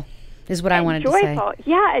joyful is what I wanted to say.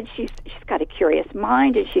 Yeah, and she's got a curious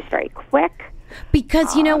mind, and she's very quick.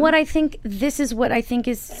 Because you know what I think, this is what I think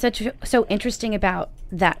is so interesting about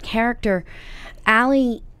that character.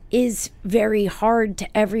 Allie is very hard to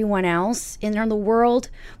everyone else in the world,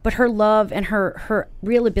 but her love and her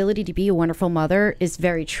real ability to be a wonderful mother is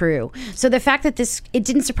very true. So the fact that it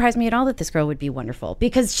didn't surprise me at all that this girl would be wonderful,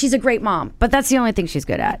 because she's a great mom, but that's the only thing she's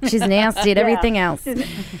good at. She's nasty at everything else.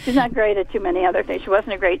 She's not great at too many other things. She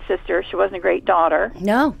wasn't a great sister. She wasn't a great daughter.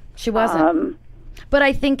 No, she wasn't. But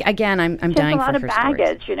I think, again, I'm dying for her stories. She has a lot of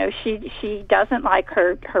baggage. You know, she doesn't like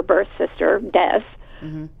her birth sister, Des,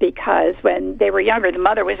 because when they were younger, the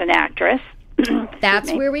mother was an actress.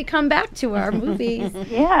 That's where we come back to our movies.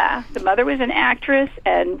 Yeah, the mother was an actress,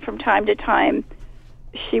 and from time to time,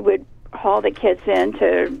 she would haul the kids in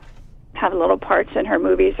to have little parts in her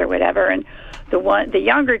movies or whatever. And the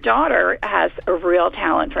younger daughter has a real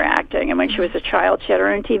talent for acting. And when she was a child, she had her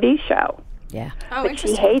own TV show. Yeah. Oh, but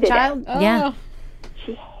she hated it. Yeah.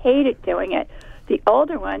 She hated doing it. The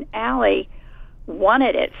older one, Allie,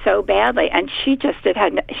 wanted it so badly, and she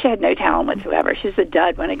had no talent whatsoever. She's a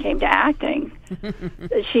dud when it came to acting.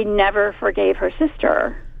 She never forgave her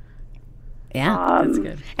sister. Yeah, that's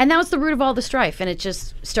good. And that was the root of all the strife, and it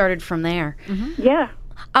just started from there. Yeah.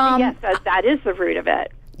 Yes, that is the root of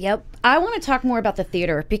it. Yep. I want to talk more about the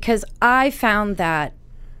theater, because I found that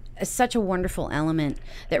such a wonderful element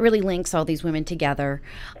that really links all these women together.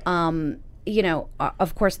 You know,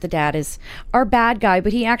 of course, the dad is our bad guy,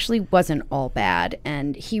 but he actually wasn't all bad,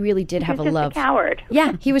 and he really did have a love. He was just a coward.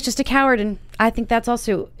 Yeah, he was just a coward, and I think that's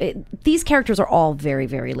also these characters are all very,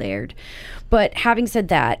 very layered. But having said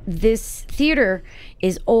that, this theater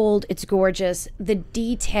is old. It's gorgeous. The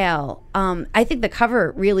detail. I think the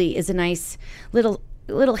cover really is a nice little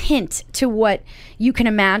hint to what you can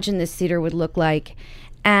imagine this theater would look like.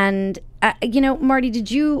 And you know, Marty, did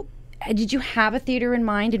you have a theater in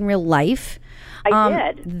mind in real life? I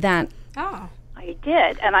did. I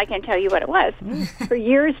did, and I can tell you what it was. For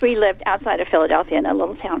years, we lived outside of Philadelphia in a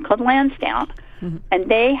little town called Lansdowne, and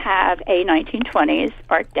they have a 1920s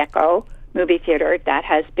Art Deco movie theater that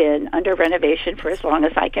has been under renovation for as long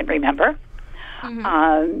as I can remember,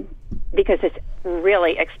 because it's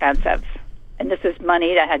really expensive, and this is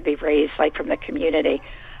money that had to be raised like from the community,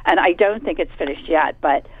 and I don't think it's finished yet,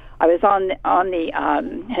 but I was on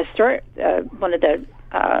the historic one of the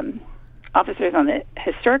officers on the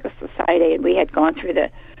Historical Society, and we had gone through the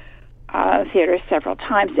theater several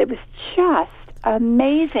times. It was just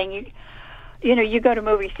amazing. You know, you go to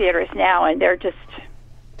movie theaters now, and they're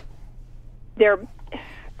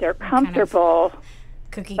comfortable, kind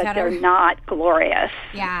of cookie but cutter. They're not glorious.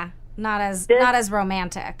 Yeah, not as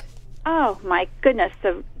romantic. Oh my goodness,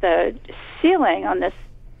 the ceiling on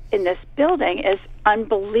in this building is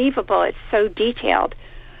unbelievable. It's so detailed.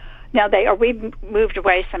 Now we moved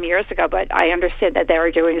away some years ago, but I understand that they are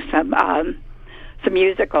doing some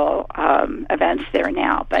musical events there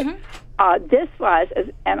now. But this was,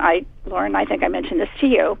 and Lauren, I think I mentioned this to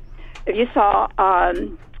you. If you saw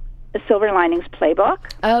the Silver Linings Playbook.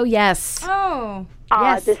 Oh yes. Oh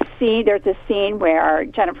yes. There's a scene where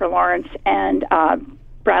Jennifer Lawrence and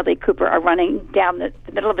Bradley Cooper are running down the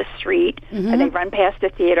middle of a street, and they run past a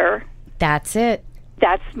theater. That's it.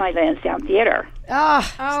 That's my Lansdowne Theater. Oh,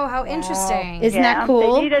 how interesting. Isn't that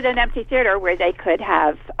cool? They needed an empty theater where they could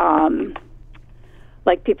have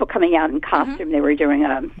like people coming out in costume. They were doing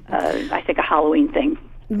I think a Halloween thing.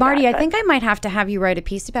 Marty, I think I might have to have you write a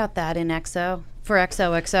piece about that in XO. For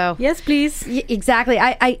XOXO. Yes, please. Exactly.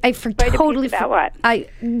 I totally about what?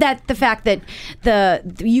 The fact that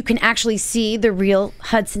you can actually see the real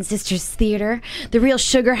Hudson Sisters Theater, the real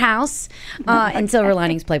Sugar House, in Silver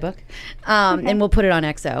Linings Playbook, and we'll put it on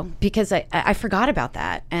XO, because I forgot about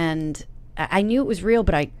that, and I knew it was real,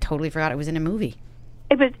 but I totally forgot it was in a movie.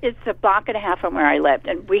 It's a block and a half from where I lived,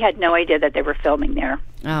 and we had no idea that they were filming there.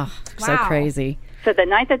 Oh, so crazy. So the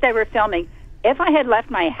night that they were filming, if I had left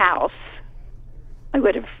my house, I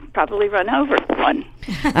would have probably run over one.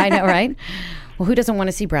 I know, right? Well, who doesn't want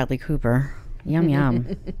to see Bradley Cooper? Yum,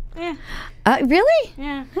 yum. Yeah. Really?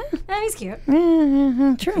 Yeah. He's cute.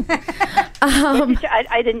 True.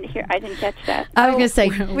 I didn't catch that. I was going to say.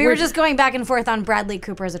 We were just going back and forth on Bradley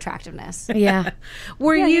Cooper's attractiveness. Yeah.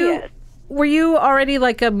 Were you already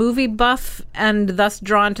like a movie buff and thus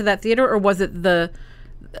drawn to that theater, or was it the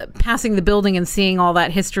passing the building and seeing all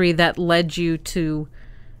that history that led you to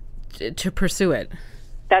pursue it?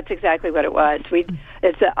 That's exactly what it was.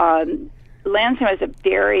 Lansing was a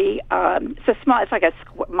very it's like a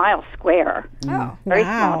mile square. Oh, very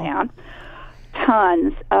small town.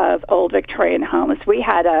 Tons of old Victorian homes. We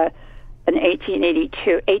had an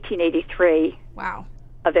 1883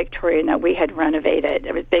 a Victorian that we had renovated.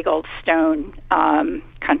 It was a big old stone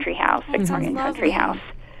country house, Victorian country house.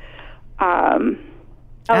 It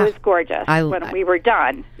was gorgeous when we were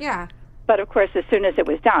done. Yeah. But of course, as soon as it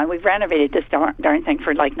was done, we renovated this darn thing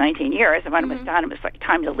for like 19 years. And when it was done, it was like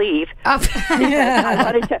time to leave. I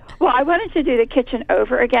wanted to do the kitchen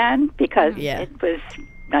over again because it was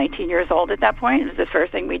 19 years old at that point. It was the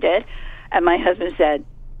first thing we did. And my husband said,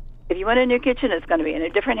 if you want a new kitchen, it's going to be in a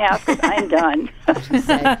different house because I'm done.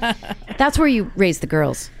 That's where you raised the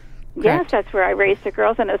girls. Correct? Yes, that's where I raised the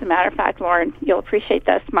girls. And as a matter of fact, Lauren, you'll appreciate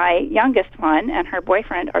this. My youngest one and her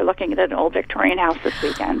boyfriend are looking at an old Victorian house this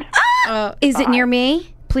weekend. Is it near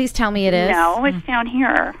me? Please tell me it is. No, it's down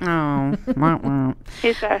here. Oh.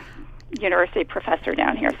 He's a university professor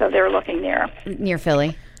down here, so they're looking there. Near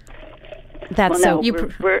Philly. That's we're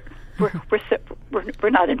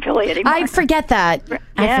not in Philly anymore. I forget that.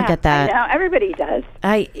 I forget that. I know. Everybody does.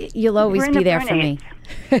 You'll always be there for me.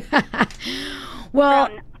 Well,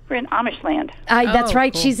 we're in Amish land. That's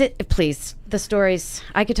right. Cool. Please, the stories.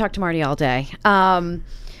 I could talk to Marty all day.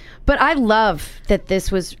 But I love that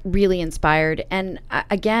this was really inspired. And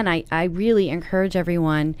again, I really encourage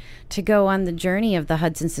everyone to go on the journey of the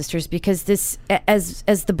Hudson sisters because this, as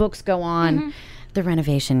the books go on, the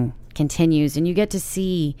renovation continues and you get to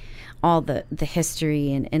see all the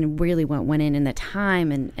history and really what went in the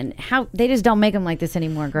time and how they just don't make them like this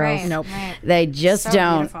anymore, girls. Right, nope. Right. They just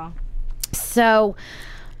don't. Beautiful. So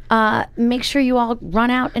make sure you all run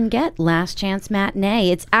out and get Last Chance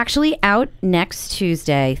Matinee. It's actually out next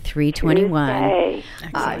Tuesday, 3/21.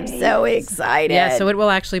 I'm so excited. Yeah, so it will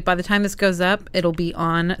actually, by the time this goes up, it'll be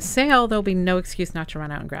on sale. There'll be no excuse not to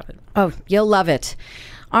run out and grab it. Oh, you'll love it.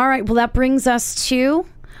 All right, well, that brings us to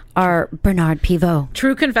our Bernard Pivot.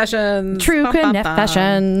 True Confessions.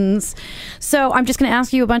 Confessions. So I'm just going to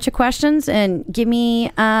ask you a bunch of questions and give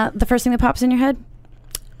me the first thing that pops in your head.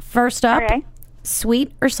 First up,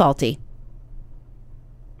 sweet or salty?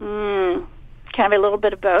 Can I have a little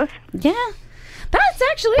bit of both? Yeah. That's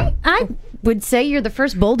actually, I would say you're the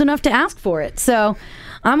first bold enough to ask for it. So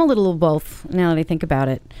I'm a little of both now that I think about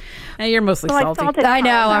it. Hey, you're mostly salty. I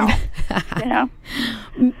know. You know?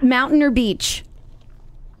 Mountain or beach?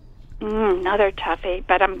 Another toughie,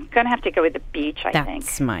 but I'm going to have to go with the beach, I think.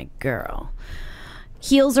 That's my girl.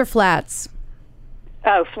 Heels or flats?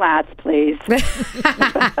 Oh, flats, please.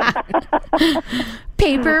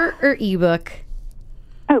 Paper or ebook?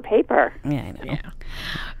 Oh, paper. Yeah, I know. Yeah.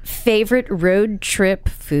 Favorite road trip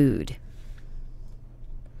food?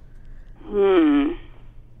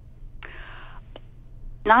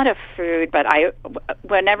 Not a food, but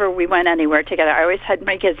whenever we went anywhere together, I always had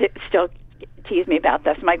my kids still tease me about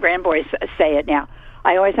this. My grandboys say it now.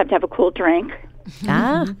 I always have to have a cool drink.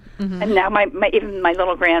 And now even my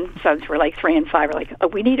little grandsons were like 3 and 5 are like, oh,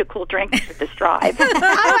 we need a cool drink for this drive.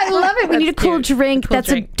 I love it. We need a cool drink. That's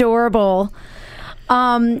adorable.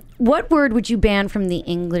 What word would you ban from the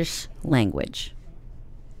English language?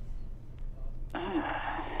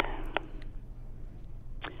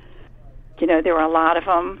 You know, there were a lot of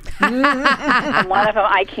them. And one of them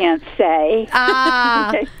I can't say.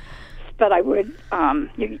 But I would.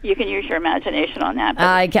 You can use your imagination on that.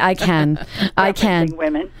 I can. I can.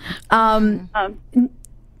 Women.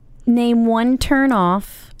 Name one turn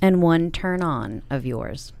off and one turn on of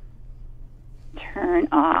yours. Turn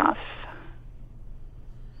off.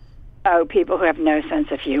 Oh, people who have no sense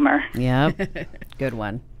of humor. Yep. Good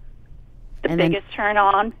one. The biggest turn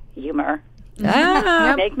on, humor.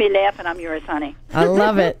 Make me laugh and I'm yours, honey. I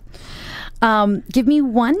love it. Give me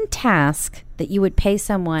one task that you would pay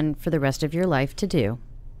someone for the rest of your life to do.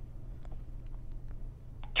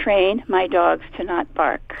 Train my dogs to not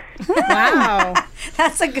bark. Wow.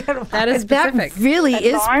 That's a good one. That is specific. That really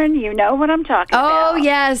is. Lauren, you know what I'm talking about. Oh,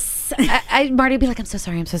 yes. Marty would be like, I'm so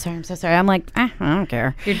sorry. I'm like, I don't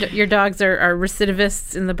care. Your dogs are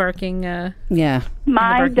recidivists in the barking. Yeah.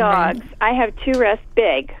 My dogs, I have 2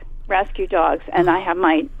 big rescue dogs, and I have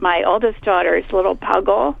my oldest daughter's little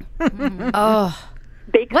puggle. Oh.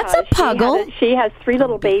 Because what's a puggle? She has 3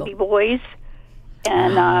 little baby boys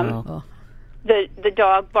and the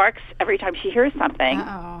dog barks every time she hears something.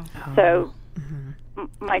 So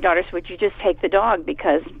my daughter said, "Would you just take the dog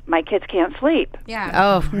because my kids can't sleep?" Yeah.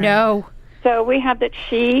 Oh no. So we have that.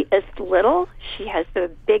 She is little. She has the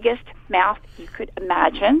biggest mouth you could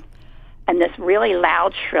imagine, and this really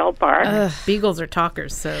loud, shrill bark. Beagles are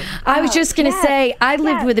talkers, so. I was just going to say, I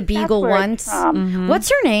lived with a beagle once. What's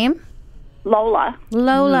her name? Lola.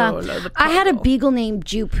 I had a beagle named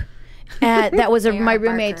Jupe. That was my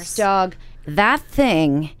roommate's dog. That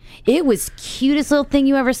thing, it was cutest little thing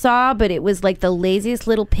you ever saw, but it was like the laziest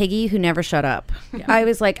little piggy who never shut up. Yeah. I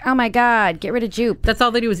was like, oh my God, get rid of Jupe. That's all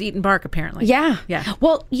they do is eat and bark, apparently. Yeah.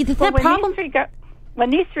 Well, problem. When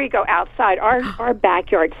these three go outside, our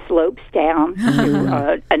backyard slopes down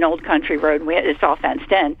to an old country road. It's all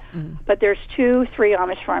fenced in. But there's 2-3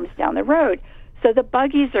 Amish farms down the road. So the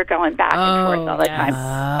buggies are going back and forth all the time.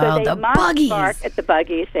 So they must bark at the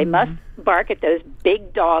buggies. They must bark at those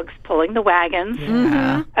big dogs pulling the wagons.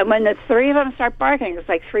 And when the three of them start barking, it's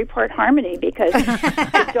like three-part harmony because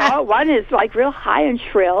the dog, one is like real high and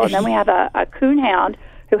shrill, and then we have a coonhound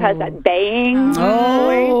who has that baying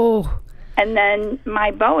voice. And then my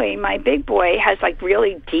Bowie, my big boy, has like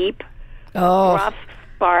really deep, rough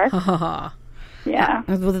bark. Yeah.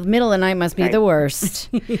 Well, the middle of the night must be the worst.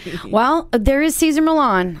 Well, there is Cesar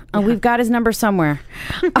Millan. We've got his number somewhere.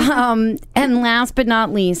 And last but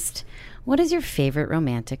not least, what is your favorite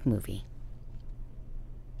romantic movie?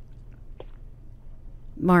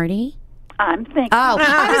 Marty? I'm thinking. Oh,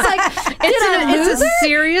 I was like, it's a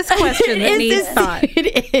serious question that needs thought.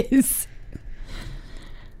 It is.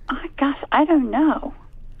 Oh, gosh, I don't know.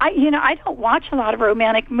 I don't watch a lot of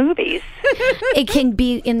romantic movies. It can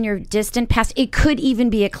be in your distant past. It could even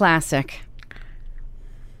be a classic.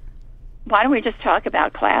 Why don't we just talk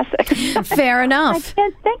about classics? Fair enough. I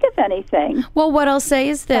can't think of anything. Well, what I'll say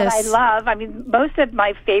is this. That I love. I mean, most of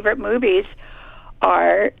my favorite movies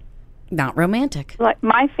are not romantic. Like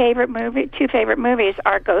my two favorite movies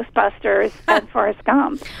are Ghostbusters and Forrest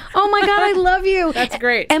Gump. Oh my God, I love you. That's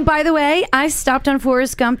great. And by the way, I stopped on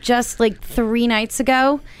Forrest Gump just like 3 nights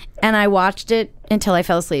ago, and I watched it until I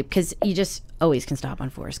fell asleep because you just always can stop on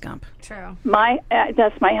Forrest Gump. True.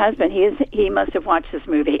 That's my husband. He must have watched this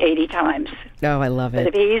movie 80 times. Oh, I love it.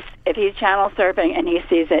 But if he's channel surfing and he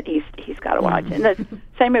sees it, he's got to watch it. And the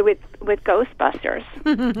same way with Ghostbusters.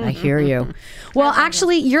 I hear you. Well,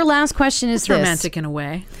 actually, your last question is this. Romantic in a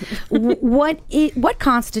way. What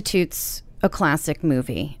constitutes a classic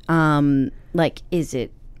movie? Is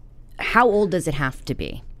it? How old does it have to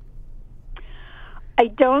be? I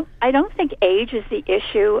don't think age is the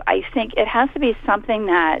issue. I think it has to be something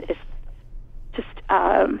that is just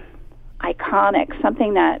iconic,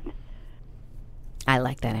 something that... I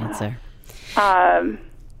like that answer.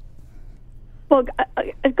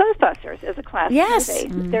 Ghostbusters is a classic movie.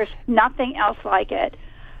 Mm-hmm. There's nothing else like it.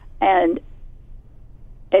 And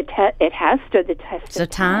it has stood the test of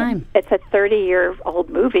time. It's a 30-year-old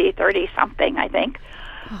movie, 30-something, I think.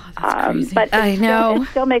 Oh, that's crazy. But I know. It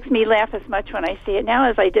still makes me laugh as much when I see it now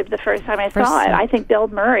as I did the first time I saw it. I think Bill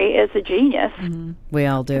Murray is a genius. Mm-hmm. We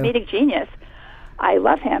all do. Comedic genius. I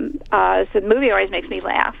love him. So the movie always makes me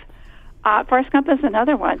laugh. Forrest Gump is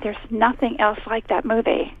another one. There's nothing else like that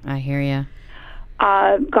movie. I hear you.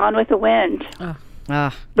 Gone with the Wind.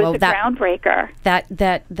 Was a groundbreaker.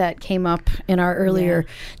 That came up in our earlier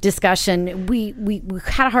discussion. We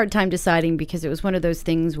had a hard time deciding because it was one of those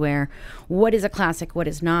things where what is a classic, what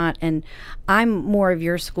is not, and I'm more of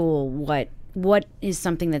your school. What is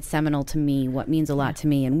something that's seminal to me? What means a lot to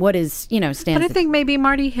me, and what is stands. But I think maybe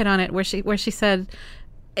Marty hit on it where she said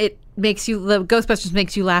it makes you the Ghostbusters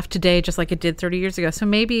makes you laugh today just like it did 30 years ago. So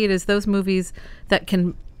maybe it is those movies that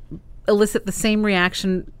can elicit the same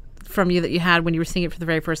reaction from you that you had when you were seeing it for the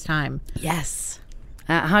very first time. Yes,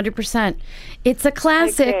 100%. It's a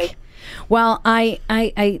classic. Well,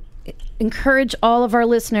 I encourage all of our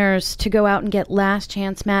listeners to go out and get Last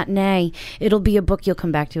Chance Matinee. It'll be a book you'll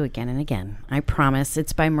come back to again and again. I promise.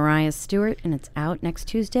 It's by Mariah Stewart, and it's out next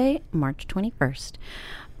Tuesday, March 21st.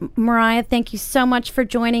 Mariah, thank you so much for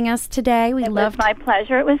joining us today. It was my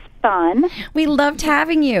pleasure. It was fun. We loved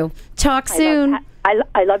having you. Talk soon.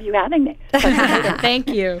 I love you having me. Thank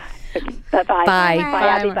you. Bye-bye. Bye. Bye,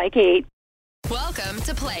 Abby. Bye, Kate. Welcome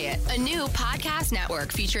to Play It, a new podcast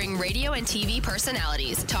network featuring radio and TV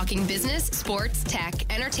personalities talking business, sports, tech,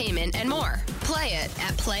 entertainment, and more. Play it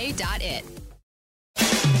at play.it.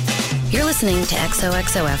 You're listening to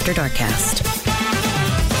XOXO After Darkcast.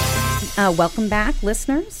 Welcome back,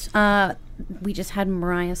 listeners. we just had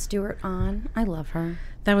Mariah Stewart on. I love her.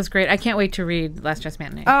 That was great. I can't wait to read Last Dress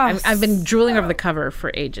Matinee. I've been drooling over the cover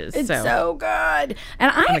for ages. It's so good.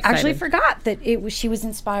 And I actually forgot that she was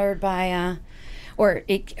inspired by,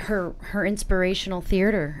 her inspirational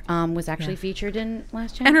theater was actually featured in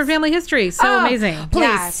Last Chance. And her family history. So amazing. Please.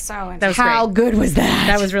 Yeah, so interesting. That was How good was that?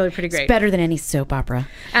 That was really pretty great. It's better than any soap opera.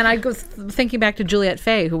 And I was thinking back to Juliette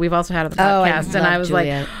Faye, who we've also had on the podcast. And I was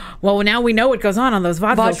Juliette. like, well, now we know what goes on those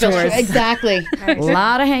vaudeville tours. Exactly. A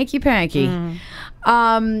lot of hanky-panky.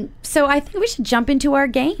 So I think we should jump into our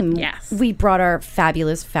game. Yes. We brought our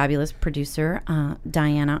fabulous, fabulous producer,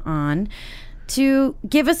 Diana, on to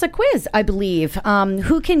give us a quiz, I believe.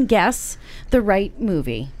 Who can guess the right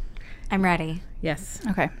movie? I'm ready. Yes.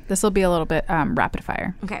 Okay. This will be a little bit rapid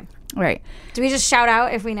fire. Okay. All right. Do we just shout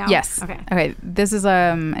out if we know? Yes. Okay. This is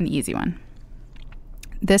an easy one.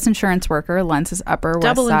 This insurance worker lends his Upper West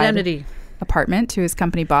Double Side indemnity apartment to his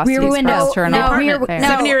company boss. Rear Window. No,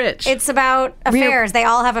 70 Rich. It's about affairs. They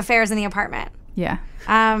all have affairs in the apartment. Yeah.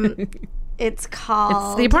 It's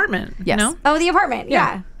called... It's The Apartment. Yes. No? Oh, The Apartment.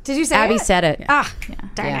 Yeah. Did you say Abby it? said it. Ah,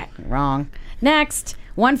 darn it. Wrong. Next.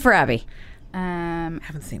 One for Abby.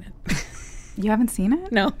 Haven't seen it. You haven't seen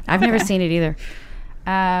it? No. I've never seen it either.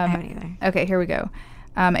 I haven't either. Okay, here we go.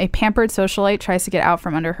 A pampered socialite tries to get out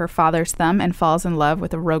from under her father's thumb and falls in love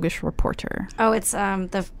with a roguish reporter. Oh, it's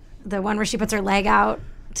the one where she puts her leg out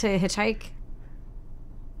to hitchhike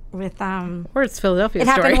with Or it's Philadelphia It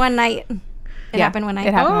Story. happened one night. It happened one night.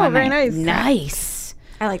 It happened one very night. nice. Nice.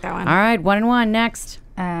 I like that one. All right, 1-1. Next.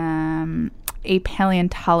 A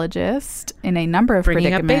paleontologist in a number of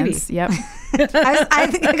Bringing Up predicaments. Baby. Yep. I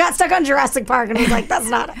think I got stuck on Jurassic Park and was like, that's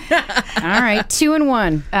not... All right,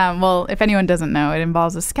 2-1. Well, if anyone doesn't know, it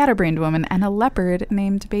involves a scatterbrained woman and a leopard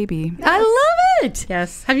named Baby. I love it.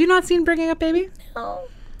 Yes. Have you not seen Bringing Up Baby? Oh,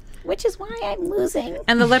 which is why I'm losing.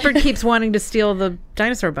 And the leopard keeps wanting to steal the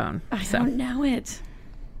dinosaur bone. I don't know it.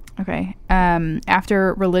 Okay.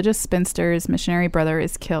 After religious spinster's missionary brother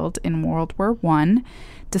is killed in World War I,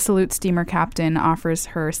 dissolute steamer captain offers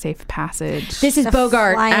her safe passage. This is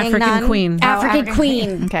Bogart. African Queen. African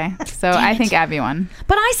Queen. Okay. So I think Abby won.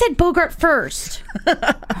 But I said Bogart first.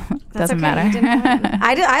 Doesn't matter. You didn't win.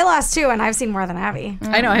 I lost too, and I've seen more than Abby.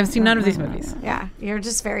 I know. I have seen none of these movies. Yeah, you're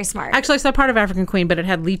just very smart. Actually, I saw part of African Queen, but it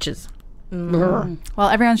had leeches. Well,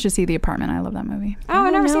 everyone should see The Apartment. I love that movie. Oh,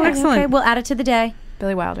 I've never seen it. Excellent. Okay, we'll add it to the day.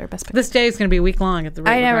 Billy Wilder, best picture. This day is going to be a week long at the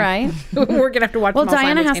rate. I know, right? We're going to have to watch Well, them all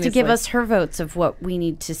Diana has to give simultaneously. us her votes of what we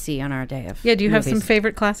need to see on our day of Yeah, do you have some movies.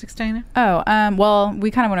 favorite classics, Diana? Oh, well, we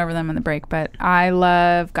kind of went over them in the break, but I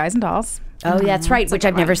love Guys and Dolls. Oh, that's right, which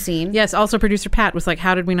I've never seen. Yes, also producer Pat was like,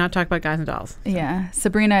 how did we not talk about Guys and Dolls? Yeah.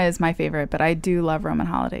 Sabrina is my favorite, but I do love Roman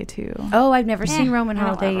Holiday too. Oh, I've never seen Roman I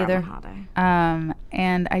don't Holiday love either. Roman Holiday.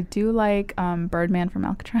 And I do like Birdman from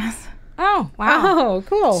Alcatraz. Oh, wow. Oh,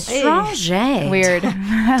 cool. Strange. Weird.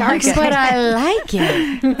 Dark, but I like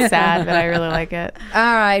it. Sad, but I really like it.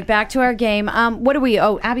 All right, back to our game. What do we?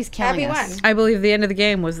 Oh, Abby's killing Abby us. won. I believe the end of the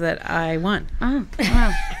game was that I won. Oh,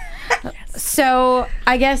 wow. So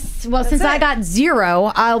I guess, well, since I got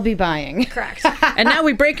 0, I'll be buying. Correct. And now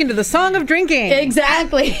we break into the song of drinking.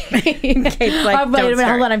 Exactly. Kate's like, Wait a don't minute,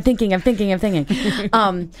 start. hold on. I'm thinking.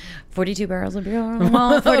 42 barrels of beer.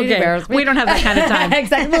 42 Okay, barrels. we don't have that kind of time.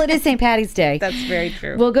 Exactly. Well, it is St. Patty's Day. That's very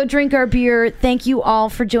true. We'll go drink our beer. Thank you all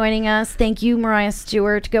for joining us. Thank you, Mariah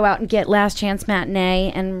Stewart. Go out and get Last Chance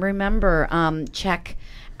Matinee. And remember, check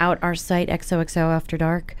out our site, XOXO After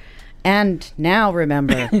Dark. And now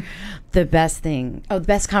remember, the best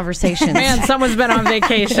conversations. Man, someone's been on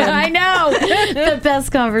vacation. I know. The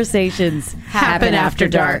best conversations happen after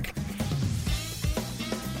dark.